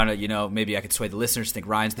new. I'm trying to, maybe I could sway the listeners to think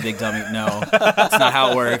Ryan's the big dummy. No, that's not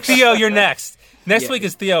how it works. Theo, you're next. Next week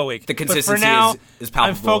is Theo week. The but consistency for now, is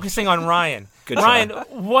palpable. I'm focusing on Ryan. Good Ryan, try.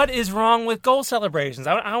 what is wrong with goal celebrations?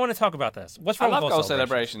 I want to talk about this. What's I wrong love with goal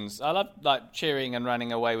celebrations. I love cheering and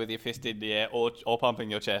running away with your fist in the air or pumping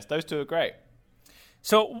your chest. Those two are great.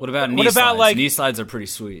 So What about knee slides? Knee slides are pretty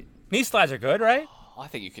sweet. knee slides are good, right? I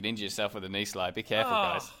think you could injure yourself with a knee slide. Be careful,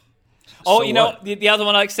 Oh. guys. Oh, So you know, what? the other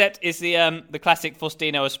one I accept is the classic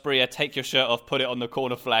Faustino Asprilla, take your shirt off, put it on the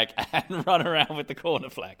corner flag, and run around with the corner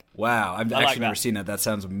flag. Wow, I've like actually never that. seen that. That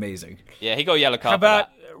sounds amazing. Yeah, he got a yellow card How about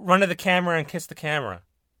for that. run to the camera and kiss the camera?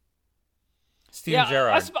 Steven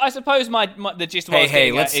Gerrard. I suppose the gist of what I was Hey,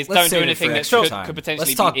 getting let's at is let's don't do save it anything for that extra could time. potentially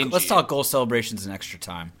Let's be talk. Let's talk goal celebrations in extra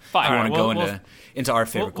time. Fine. If you All want right, to go into our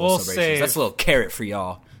favorite goal we'll celebrations. save- That's a little carrot for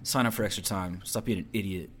y'all. Sign up for extra time. Stop being an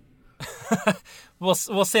idiot. We'll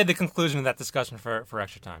save the conclusion of that discussion for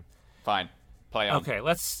extra time. Fine. Play on. Okay,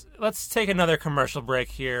 let's take another commercial break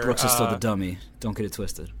here. Brooks is still the dummy. Don't get it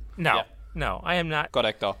twisted. No, Yeah. I am not.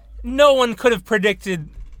 Correcto. No one could have predicted.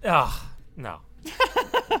 No.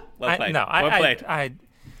 Well played. No, well played.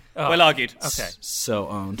 Well argued. Okay. So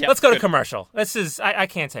owned. Yep, Let's go to good. commercial. This is I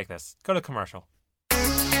can't take this. Go to commercial.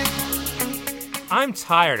 I'm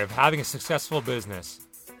tired of having a successful business,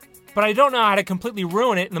 but I don't know how to completely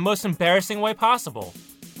ruin it in the most embarrassing way possible.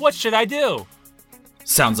 What should I do?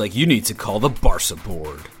 Sounds like you need to call the Barca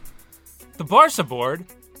board. The Barca board?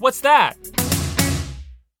 What's that?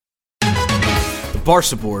 The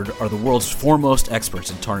Barca board are the world's foremost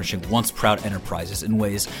experts in tarnishing once proud enterprises in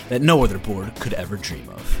ways that no other board could ever dream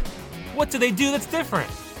of. What do they do that's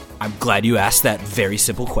different? I'm glad you asked that very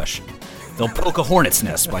simple question. They'll poke a hornet's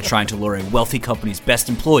nest by trying to lure a wealthy company's best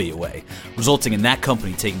employee away, resulting in that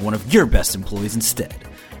company taking one of your best employees instead.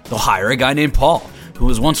 They'll hire a guy named Paul, who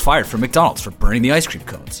was once fired from McDonald's for burning the ice cream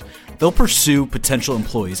cones. They'll pursue potential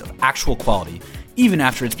employees of actual quality, even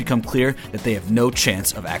after it's become clear that they have no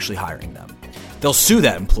chance of actually hiring them. They'll sue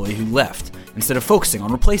that employee who left, instead of focusing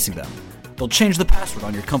on replacing them. They'll change the password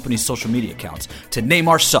on your company's social media accounts to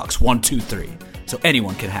NeymarSucks123, so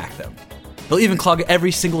anyone can hack them. They'll even clog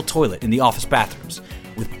every single toilet in the office bathrooms,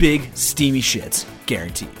 with big, steamy shits,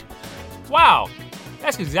 guaranteed. Wow,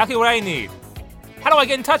 that's exactly what I need. How do I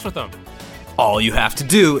get in touch with them? All you have to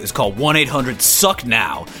do is call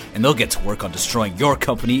 1-800-SUCK-NOW, and they'll get to work on destroying your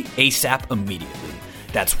company ASAP immediately.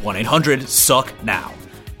 That's 1-800-SUCK-NOW.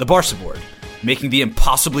 The Barca board, making the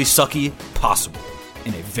impossibly sucky possible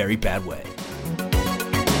in a very bad way.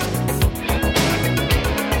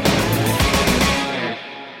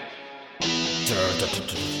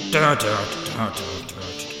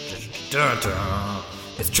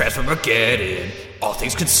 It's Transfermageddon. All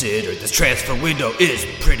things considered, this transfer window is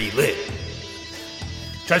pretty lit.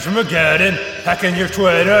 Transfermageddon, hacking your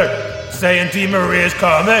Twitter, saying Di Maria's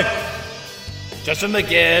coming.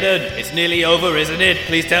 Transfermageddon. It's nearly over, isn't it?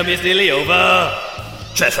 Please tell me it's nearly over.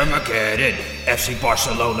 Transfermageddon. FC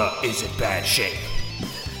Barcelona is in bad shape.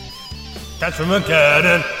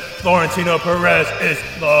 Transfermageddon, Florentino Perez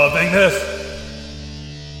is loving this.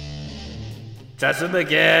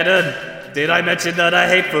 Transfermageddon. Did I mention that I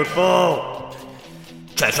hate football?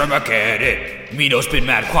 Transfermageddon. Mino's been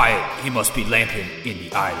mad quiet. He must be lamping in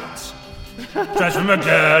the islands.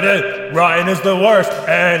 Transfermageddon, Ryan is the worst,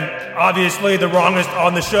 and obviously the wrongest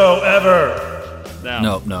on the show ever.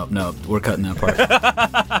 No. We're cutting that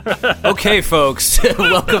part. Okay, folks.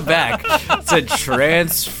 Welcome back to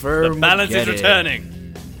Transfer. Balance is returning.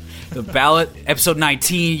 The ballot, episode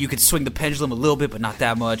 19. You could swing the pendulum a little bit, but not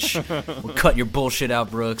that much. We're cutting your bullshit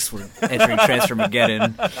out, Brooks. We're entering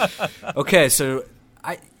Transfermageddon. Okay, so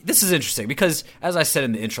this is interesting because, as I said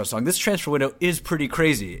in the intro song, this transfer window is pretty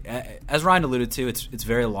crazy. As Ryan alluded to, it's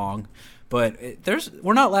very long, but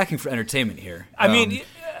we're not lacking for entertainment here. I mean,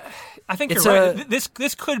 I think you're right.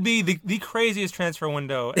 This could be the craziest transfer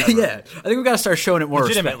window ever. Yeah, I think we got to start showing it more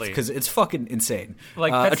respect Legitimately. because it's fucking insane.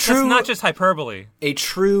 Like, that's not just hyperbole. A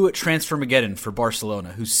true Transfermageddon for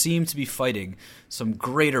Barcelona, who seem to be fighting some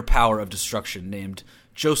greater power of destruction named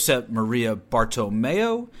Josep Maria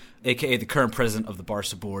Bartomeu, a.k.a. the current president of the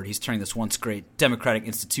Barca board. He's turning this once great democratic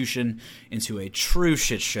institution into a true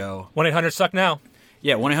shit show. 1-800-SUCK-NOW.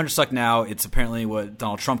 Yeah, 1-800-SUCK now. It's apparently what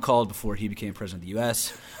Donald Trump called before he became president of the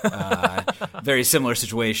U.S. Very similar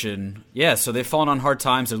situation. Yeah, so they've fallen on hard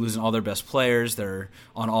times. They're losing all their best players. They're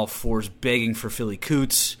on all fours begging for Philly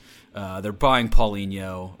Coots. They're buying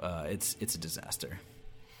Paulinho. It's a disaster.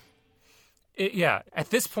 At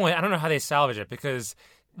this point, I don't know how they salvage it because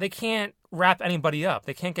they can't wrap anybody up.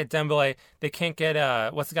 They can't get Dembele. They can't get,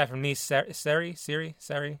 what's the guy from Nice? Seri?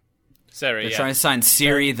 They're trying to sign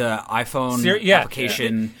Siri, the iPhone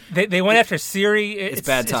application. Yeah. They went after Siri. It's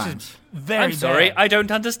bad times. I'm sorry, I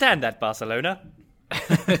don't understand that, Barcelona.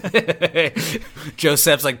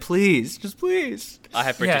 Josep's like, please, just please. I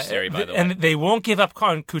have British Siri, by the way. And they won't give up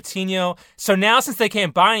on Coutinho. So now, since they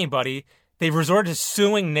can't buy anybody, they've resorted to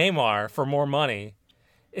suing Neymar for more money.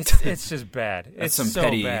 It's just bad. It's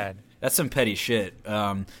so bad. That's some petty shit.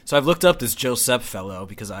 So I've looked up this Josep fellow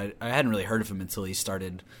because I hadn't really heard of him until he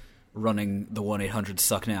started running the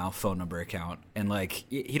 1-800-SUCK now phone number account, and like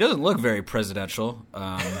he doesn't look very presidential.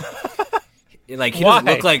 Like he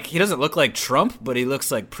doesn't look like Trump, but he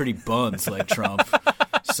looks like pretty buns like Trump.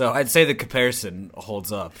 So I'd say the comparison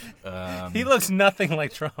holds up. He looks nothing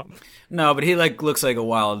like Trump. No, but he like looks like a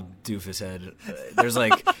wild doofus head.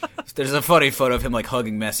 There's a funny photo of him like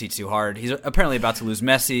hugging Messi too hard. He's apparently about to lose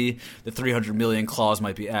Messi. The 300 million clause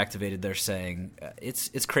might be activated. They're saying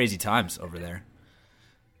it's crazy times over there.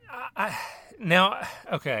 I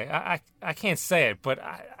can't say it, but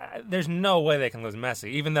there's no way they can lose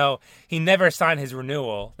Messi, even though he never signed his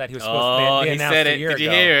renewal that he was supposed to be announced a year ago. Did you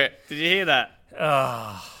hear it? Did you hear that?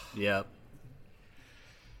 Yep.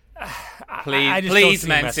 Please,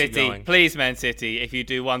 Man City. Please, Man City. If you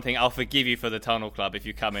do one thing, I'll forgive you for the Tunnel Club if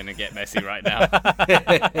you come in and get Messi right now.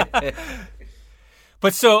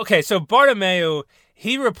 But so Bartomeu,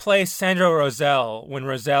 he replaced Sandro Rosell when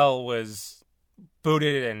Rosell was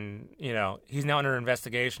booted, and he's now under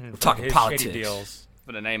investigation for his politics. Shady deals.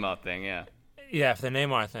 For the Neymar thing, yeah. Yeah, for the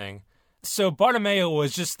Neymar thing. So Bartomeu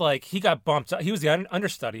was just like, he got bumped up. He was the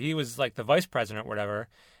understudy. He was like the vice president or whatever,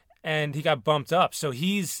 and he got bumped up. So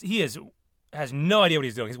he has no idea what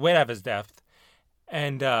he's doing. He's way out of his depth,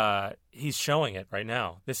 and he's showing it right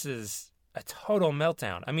now. This is a total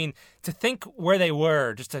meltdown. I mean, to think where they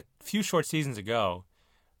were just a few short seasons ago,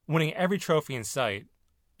 winning every trophy in sight,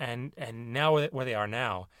 and now where they are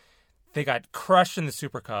now, they got crushed in the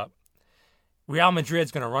Super Cup. Real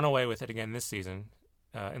Madrid's going to run away with it again this season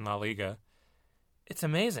in La Liga. It's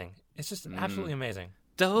amazing. It's just absolutely amazing.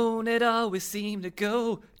 Don't it always seem to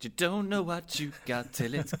go? You don't know what you got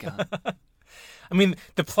till it's gone. I mean,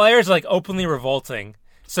 the players are like openly revolting.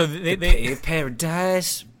 So they pay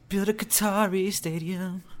paradise, build a Qatari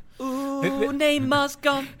stadium. Ooh, Neymar's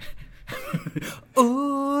gone.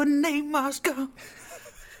 Ooh, Neymar's gone.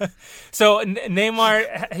 So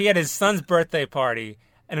Neymar, he had his son's birthday party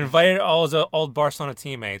and invited all his old Barcelona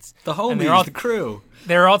teammates. The homies, the crew.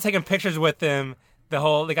 They were all taking pictures with him. They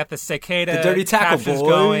got the cicada, the dirty tackle captions boys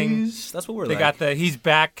going. That's what we're they like. They got the he's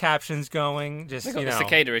back captions going. Just they got the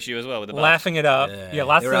cicada issue as well with the laughing it up. Yeah,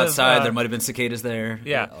 lots they were outside. There might have been cicadas there.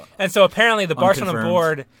 Yeah, and so apparently the Barcelona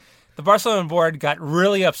board got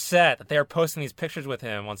really upset that they were posting these pictures with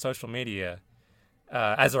him on social media,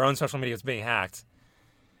 as their own social media was being hacked.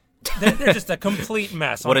 They're just a complete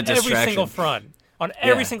mess on every single front. On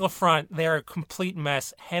every single front, they're a complete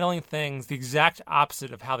mess, handling things the exact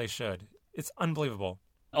opposite of how they should. It's unbelievable.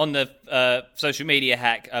 On the social media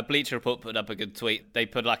hack, Bleacher Report put up a good tweet. They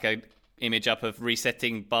put like a image up of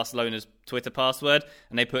resetting Barcelona's Twitter password,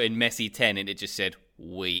 and they put in Messi 10, and it just said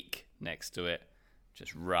weak next to it.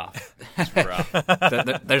 Just rough. It's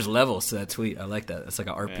rough. There's levels to that tweet. I like that. It's like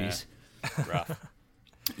an art piece. Rough.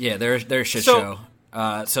 Yeah, they're a shit show.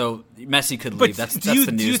 So Messi could leave. That's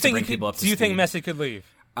the news to bring people up to speed. Do you think Messi could leave?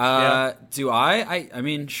 Do I? I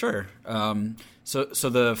mean, sure. So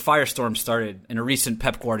the firestorm started in a recent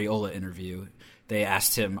Pep Guardiola interview. They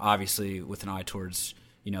asked him, obviously with an eye towards,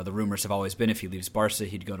 the rumors have always been if he leaves Barca,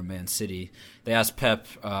 he'd go to Man City. They asked Pep,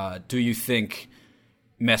 do you think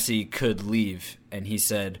Messi could leave? And he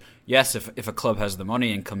said, yes, if a club has the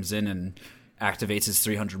money and comes in and activates his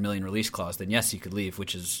 300 million release clause, then yes, he could leave,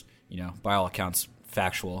 which is, by all accounts,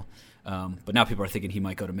 factual. But now people are thinking he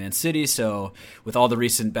might go to Man City. So with all the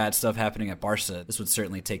recent bad stuff happening at Barca, this would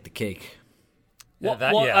certainly take the cake.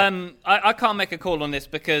 I can't make a call on this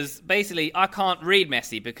because basically I can't read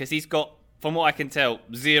Messi because he's got, from what I can tell,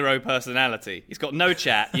 zero personality. He's got no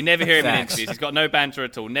chat. You never hear him in interviews. He's got no banter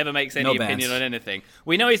at all. Never makes any opinion on anything.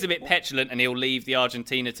 We know he's a bit petulant and he'll leave the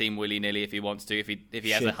Argentina team willy-nilly if he wants to, if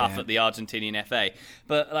he has a huff at the Argentinian FA.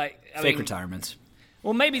 But fake retirements.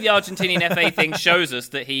 Well, maybe the Argentinian FA thing shows us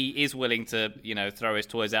that he is willing to, throw his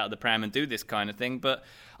toys out of the pram and do this kind of thing. But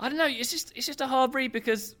I don't know. It's just a hard read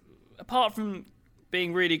because apart from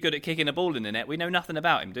being really good at kicking a ball in the net, we know nothing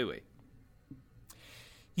about him, do we?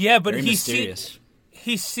 Yeah, but Very mysterious.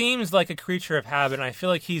 He seems like a creature of habit, and I feel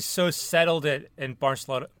like he's so settled in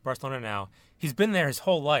Barcelona now. He's been there his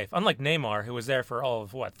whole life, unlike Neymar, who was there for all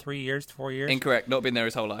of, 4 years? Incorrect. Not been there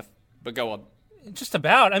his whole life. But go on. Just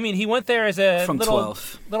about. I mean, he went there as a From little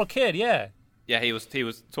 12. little kid, yeah. Yeah, he was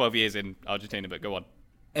 12 years in Argentina, but go on.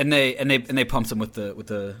 And they pumped him with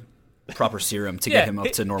the proper serum to get him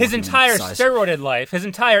up to normal. His entire size. steroided life, his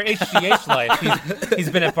entire HGH life, he's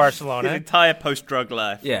been at Barcelona. His entire post-drug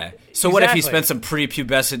life. Yeah. So what if he Exactly. spent some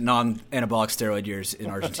prepubescent non-anabolic steroid years in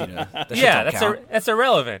Argentina? That shit Yeah, don't count. that's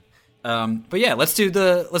irrelevant. But yeah, let's do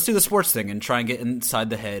the sports thing and try and get inside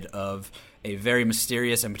the head of a very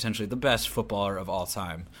mysterious and potentially the best footballer of all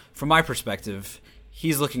time. From my perspective,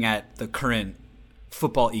 he's looking at the current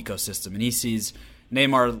football ecosystem and he sees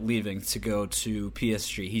Neymar leaving to go to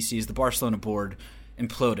PSG. He sees the Barcelona board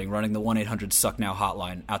imploding, running the 1-800-SUCK-NOW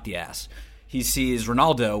hotline out the ass. He sees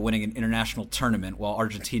Ronaldo winning an international tournament while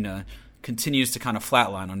Argentina continues to kind of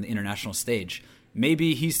flatline on the international stage.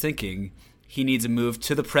 Maybe he's thinking he needs a move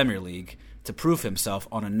to the Premier League to prove himself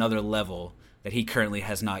on another level that he currently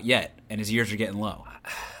has not yet, and his years are getting low.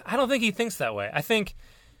 I don't think he thinks that way. I think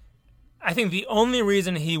the only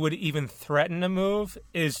reason he would even threaten a move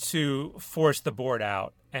is to force the board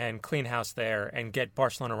out and clean house there and get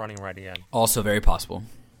Barcelona running right again. Also very possible.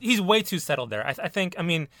 He's way too settled there. I think, I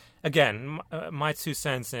mean, again, my 2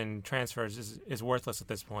 cents in transfers is worthless at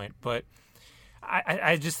this point, but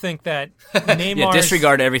I just think that Neymar's... Yeah,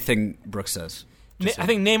 disregard everything Brooks says. I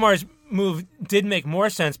think Neymar's move did make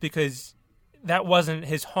more sense because that wasn't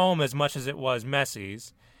his home as much as it was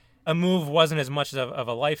Messi's. A move wasn't as much of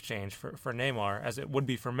a life change for Neymar as it would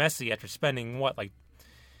be for Messi after spending,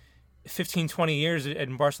 15, 20 years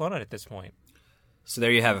in Barcelona at this point. So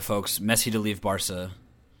there you have it, folks. Messi to leave Barca,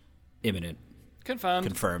 imminent.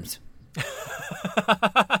 Confirmed.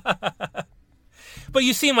 But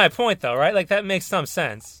you see my point, though, right? Like, that makes some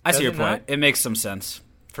sense. I see your Does it point. not? It makes some sense,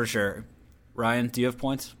 for sure. Ryan, do you have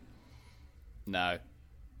points? No.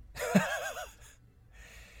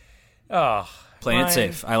 Oh, Playing it Ryan,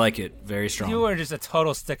 safe. I like it. Very strong. You were just a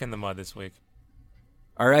total stick in the mud this week.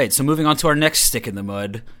 All right, so moving on to our next stick in the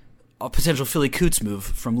mud, a potential Philly Coots move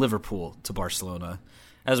from Liverpool to Barcelona.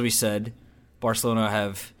 As we said, Barcelona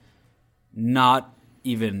have not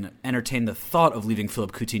even entertained the thought of leaving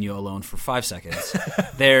Philip Coutinho alone for 5 seconds.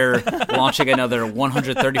 They're launching another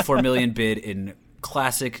 134 million bid in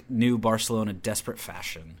classic new Barcelona desperate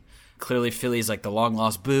fashion. Clearly, Philly's like the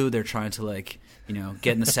long-lost boo. They're trying to,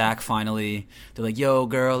 get in the sack finally. They're like, yo,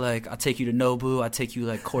 girl, I'll take you to Nobu. I'll take you,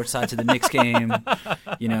 courtside to the Knicks game.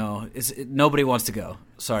 Nobody wants to go.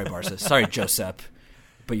 Sorry, Barca. Sorry, Josep.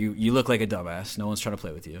 But you look like a dumbass. No one's trying to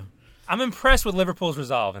play with you. I'm impressed with Liverpool's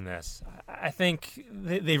resolve in this. I think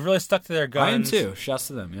they've really stuck to their guns. I am too. Shouts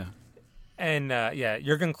to them, yeah. And,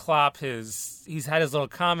 Jurgen Klopp, he's had his little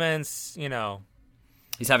comments,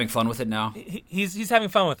 He's having fun with it now. He's having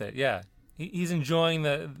fun with it, yeah. He's enjoying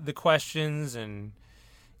the questions and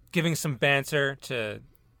giving some banter to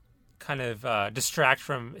kind of distract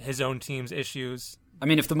from his own team's issues. I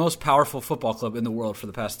mean, if the most powerful football club in the world for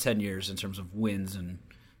the past 10 years in terms of wins and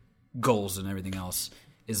goals and everything else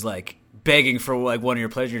is begging for one of your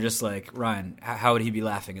players, you're just like, Ryan, how would he be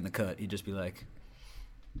laughing in the cut? He'd just be like,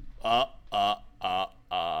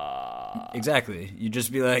 Exactly. You'd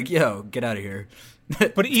just be like, yo, get out of here.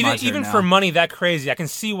 But even for money that crazy, I can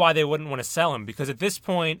see why they wouldn't want to sell him, because at this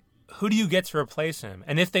point, who do you get to replace him?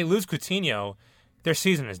 And if they lose Coutinho, their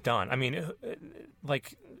season is done. I mean,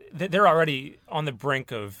 they're already on the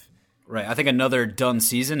brink of... Right. I think another done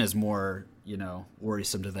season is more,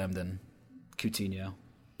 worrisome to them than Coutinho.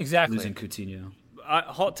 Exactly. Losing Coutinho.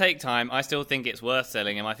 Hot take time. I still think it's worth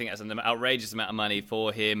selling him. I think that's an outrageous amount of money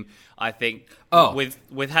for him. I think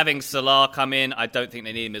with having Salah come in, I don't think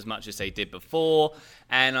they need him as much as they did before.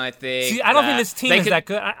 And I think I don't think this team is that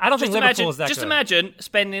good. I don't think Liverpool is that good. Just imagine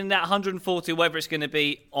spending that 140, whatever it's going to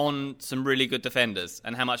be, on some really good defenders,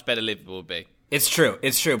 and how much better Liverpool would be. It's true,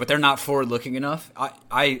 but they're not forward-looking enough.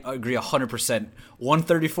 I agree 100%.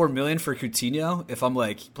 134 million for Coutinho, if I'm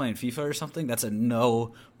playing FIFA or something, that's a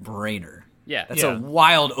no-brainer. Yeah. That's a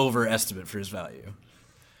wild overestimate for his value.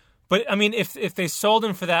 But, I mean, if they sold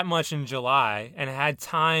him for that much in July and had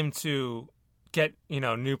time to get,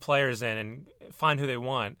 new players in and find who they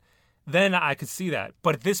want, then I could see that.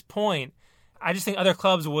 But at this point, I just think other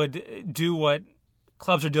clubs would do what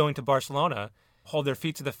clubs are doing to Barcelona, hold their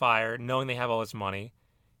feet to the fire, knowing they have all this money,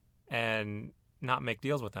 and not make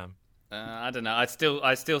deals with them. I don't know. I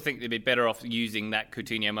still think they'd be better off using that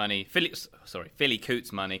Coutinho money, Philly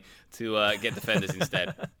Coots money, to get defenders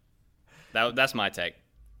instead. That's my take.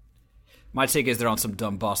 My take is they're on some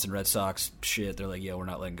dumb Boston Red Sox shit. They're like, yo, we're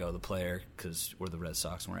not letting go of the player because we're the Red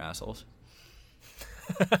Sox and we're assholes.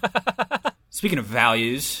 Speaking of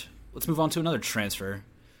values, let's move on to another transfer.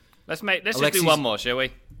 Let's just do one more, shall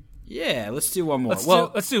we? Yeah, let's do one more.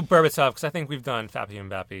 Let's do Berbatov because I think we've done Fabio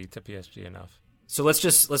Mbappe to PSG enough. So let's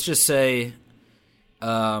just say,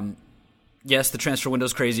 yes, the transfer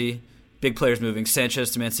window's crazy. Big players moving.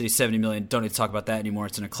 Sanchez to Man City, $70 million. Don't need to talk about that anymore.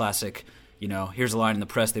 It's in a classic. Here's a line in the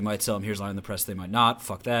press. They might sell him. Here's a line in the press. They might not.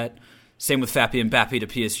 Fuck that. Same with Fabio Mbappe to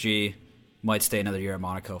PSG. Might stay another year at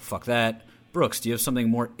Monaco. Fuck that. Brooks, do you have something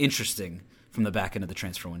more interesting from the back end of the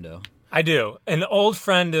transfer window? I do. An old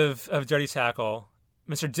friend of Dirty Tackle,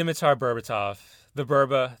 Mr. Dimitar Berbatov, the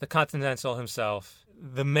Berba, the Continental himself,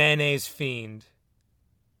 the mayonnaise fiend,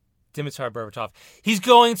 Dimitar Berbatov. He's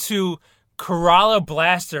going to Kerala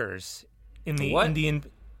Blasters in the Indian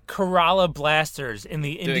Kerala Blasters in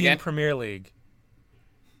the Indian Premier League.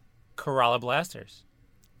 Kerala Blasters.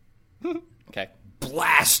 Okay.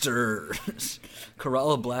 Blasters.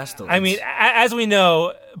 Kerala Blasters. I mean, as we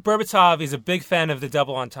know, Berbatov is a big fan of the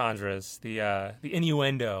double entendres, the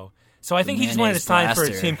innuendo. So I think he just wanted to sign for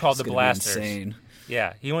a team called the Blasters. Insane.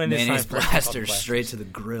 Yeah, he wanted to sign for Blasters straight to the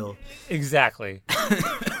grill. Exactly.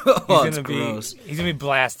 It's gross. He's gonna be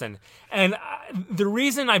blasting. And the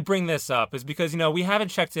reason I bring this up is because we haven't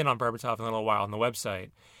checked in on Berbatov in a little while on the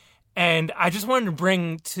website, and I just wanted to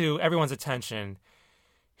bring to everyone's attention.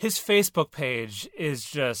 His Facebook page is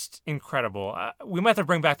just incredible. We might have to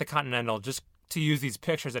bring back the Continental just to use these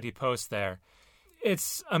pictures that he posts there.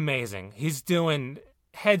 It's amazing. He's doing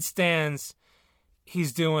headstands.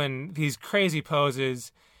 He's doing these crazy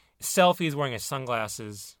poses, selfies wearing his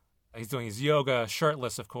sunglasses. He's doing his yoga,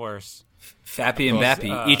 shirtless, of course. Fabio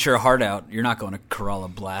Mbappe, eat your heart out. You're not going to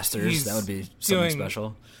Kerala Blasters. That would be something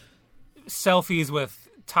special. Selfies with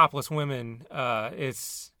topless women.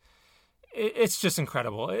 It's just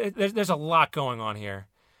incredible. There's a lot going on here.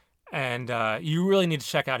 And you really need to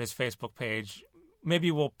check out his Facebook page. Maybe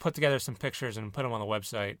we'll put together some pictures and put them on the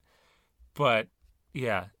website. But,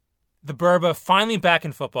 yeah, the Berba finally back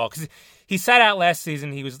in football. Because he sat out last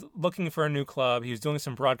season. He was looking for a new club. He was doing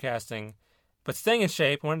some broadcasting. But staying in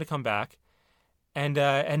shape, wanted to come back. And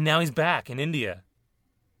now he's back in India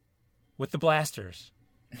with the Blasters.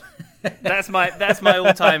 That's my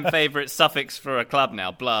all-time favorite suffix for a club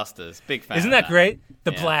now. Blasters, big fan. Isn't that great?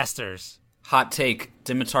 The Blasters. Hot take: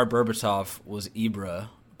 Dimitar Berbatov was Ibra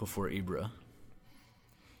before Ibra,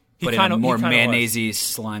 but in a more mayonnaise-y,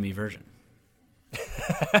 slimy version.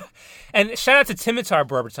 And shout out to Dimitar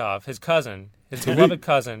Berbatov, his cousin, his beloved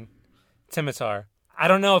cousin, Dimitar. I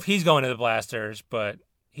don't know if he's going to the Blasters, but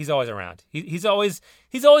he's always around. He's always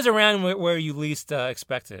around where you least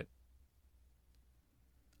expect it.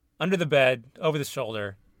 Under the bed, over the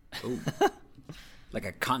shoulder. Ooh. Like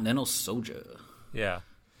a continental soldier. Yeah.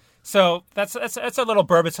 So that's a little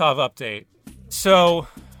Berbatov update. So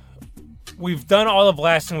we've done all the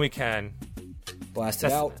blasting we can. Blast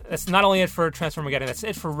it out. That's not only it for Transformageddon, that's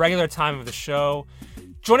it for regular time of the show.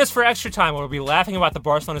 Join us for extra time where we'll be laughing about the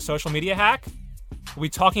Barcelona social media hack. We'll be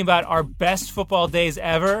talking about our best football days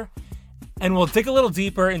ever. And we'll dig a little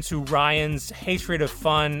deeper into Ryan's hatred of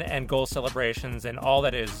fun and goal celebrations and all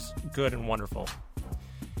that is good and wonderful.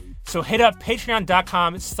 So hit up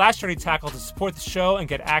patreon.com/dirtytackle to support the show and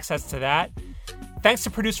get access to that. Thanks to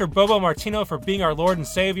producer Bobo Martino for being our Lord and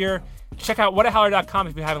Savior. Check out whataholler.com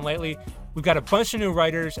if you haven't lately. We've got a bunch of new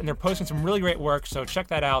writers and they're posting some really great work, so check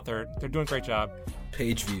that out. They're doing a great job.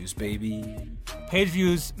 Page views, baby. Page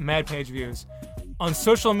views, mad page views. On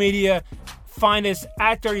social media, find us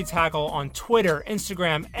at Dirty Tackle on Twitter,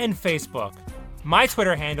 Instagram, and Facebook. My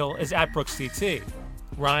Twitter handle is @BrooksCT.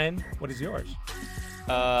 Ryan, what is yours?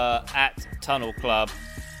 At Tunnel Club.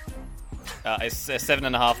 It's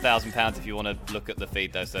 £7,500 if you want to look at the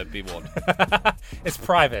feed, though, so be warned. It's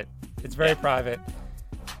private. It's very private.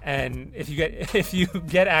 And if you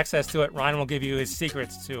get access to it, Ryan will give you his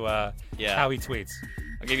secrets to how he tweets.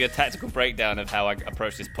 I'll give you a tactical breakdown of how I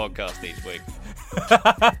approach this podcast each week.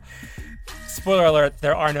 Spoiler alert,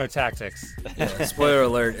 there are no tactics. Yeah, spoiler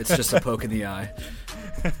alert, it's just a poke in the eye.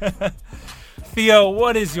 Theo,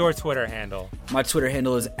 what is your Twitter handle? My Twitter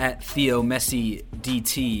handle is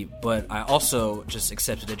 @TheoMessyDT, but I also just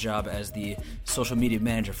accepted a job as the social media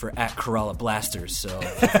manager for @Kerala Blasters, so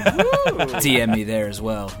DM me there as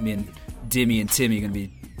well. Me and Dimmy and Timmy are going to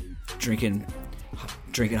be drinking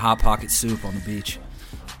Hot Pocket soup on the beach.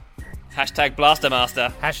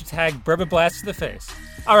 #Blastermaster. #Berba Blast to the face.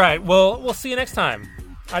 All right, well, we'll see you next time.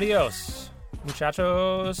 Adios,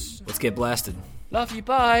 muchachos. Let's get blasted. Love you,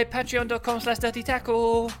 bye.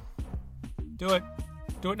 Patreon.com/dirtytackle. Do it.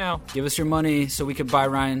 Do it now. Give us your money so we can buy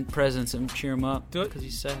Ryan presents and cheer him up. Do it. Because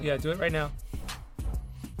he's sad. Yeah, do it right now.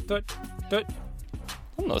 Do it. Do it.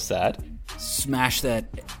 I'm not sad. Smash that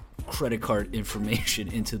credit card information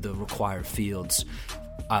into the required fields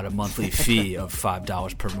at a monthly fee of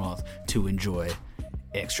 $5 per month to enjoy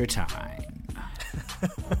extra time.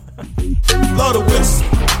 Blow the whistle.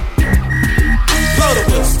 Blow the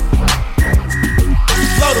whistle.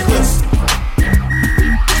 Blow the whistle.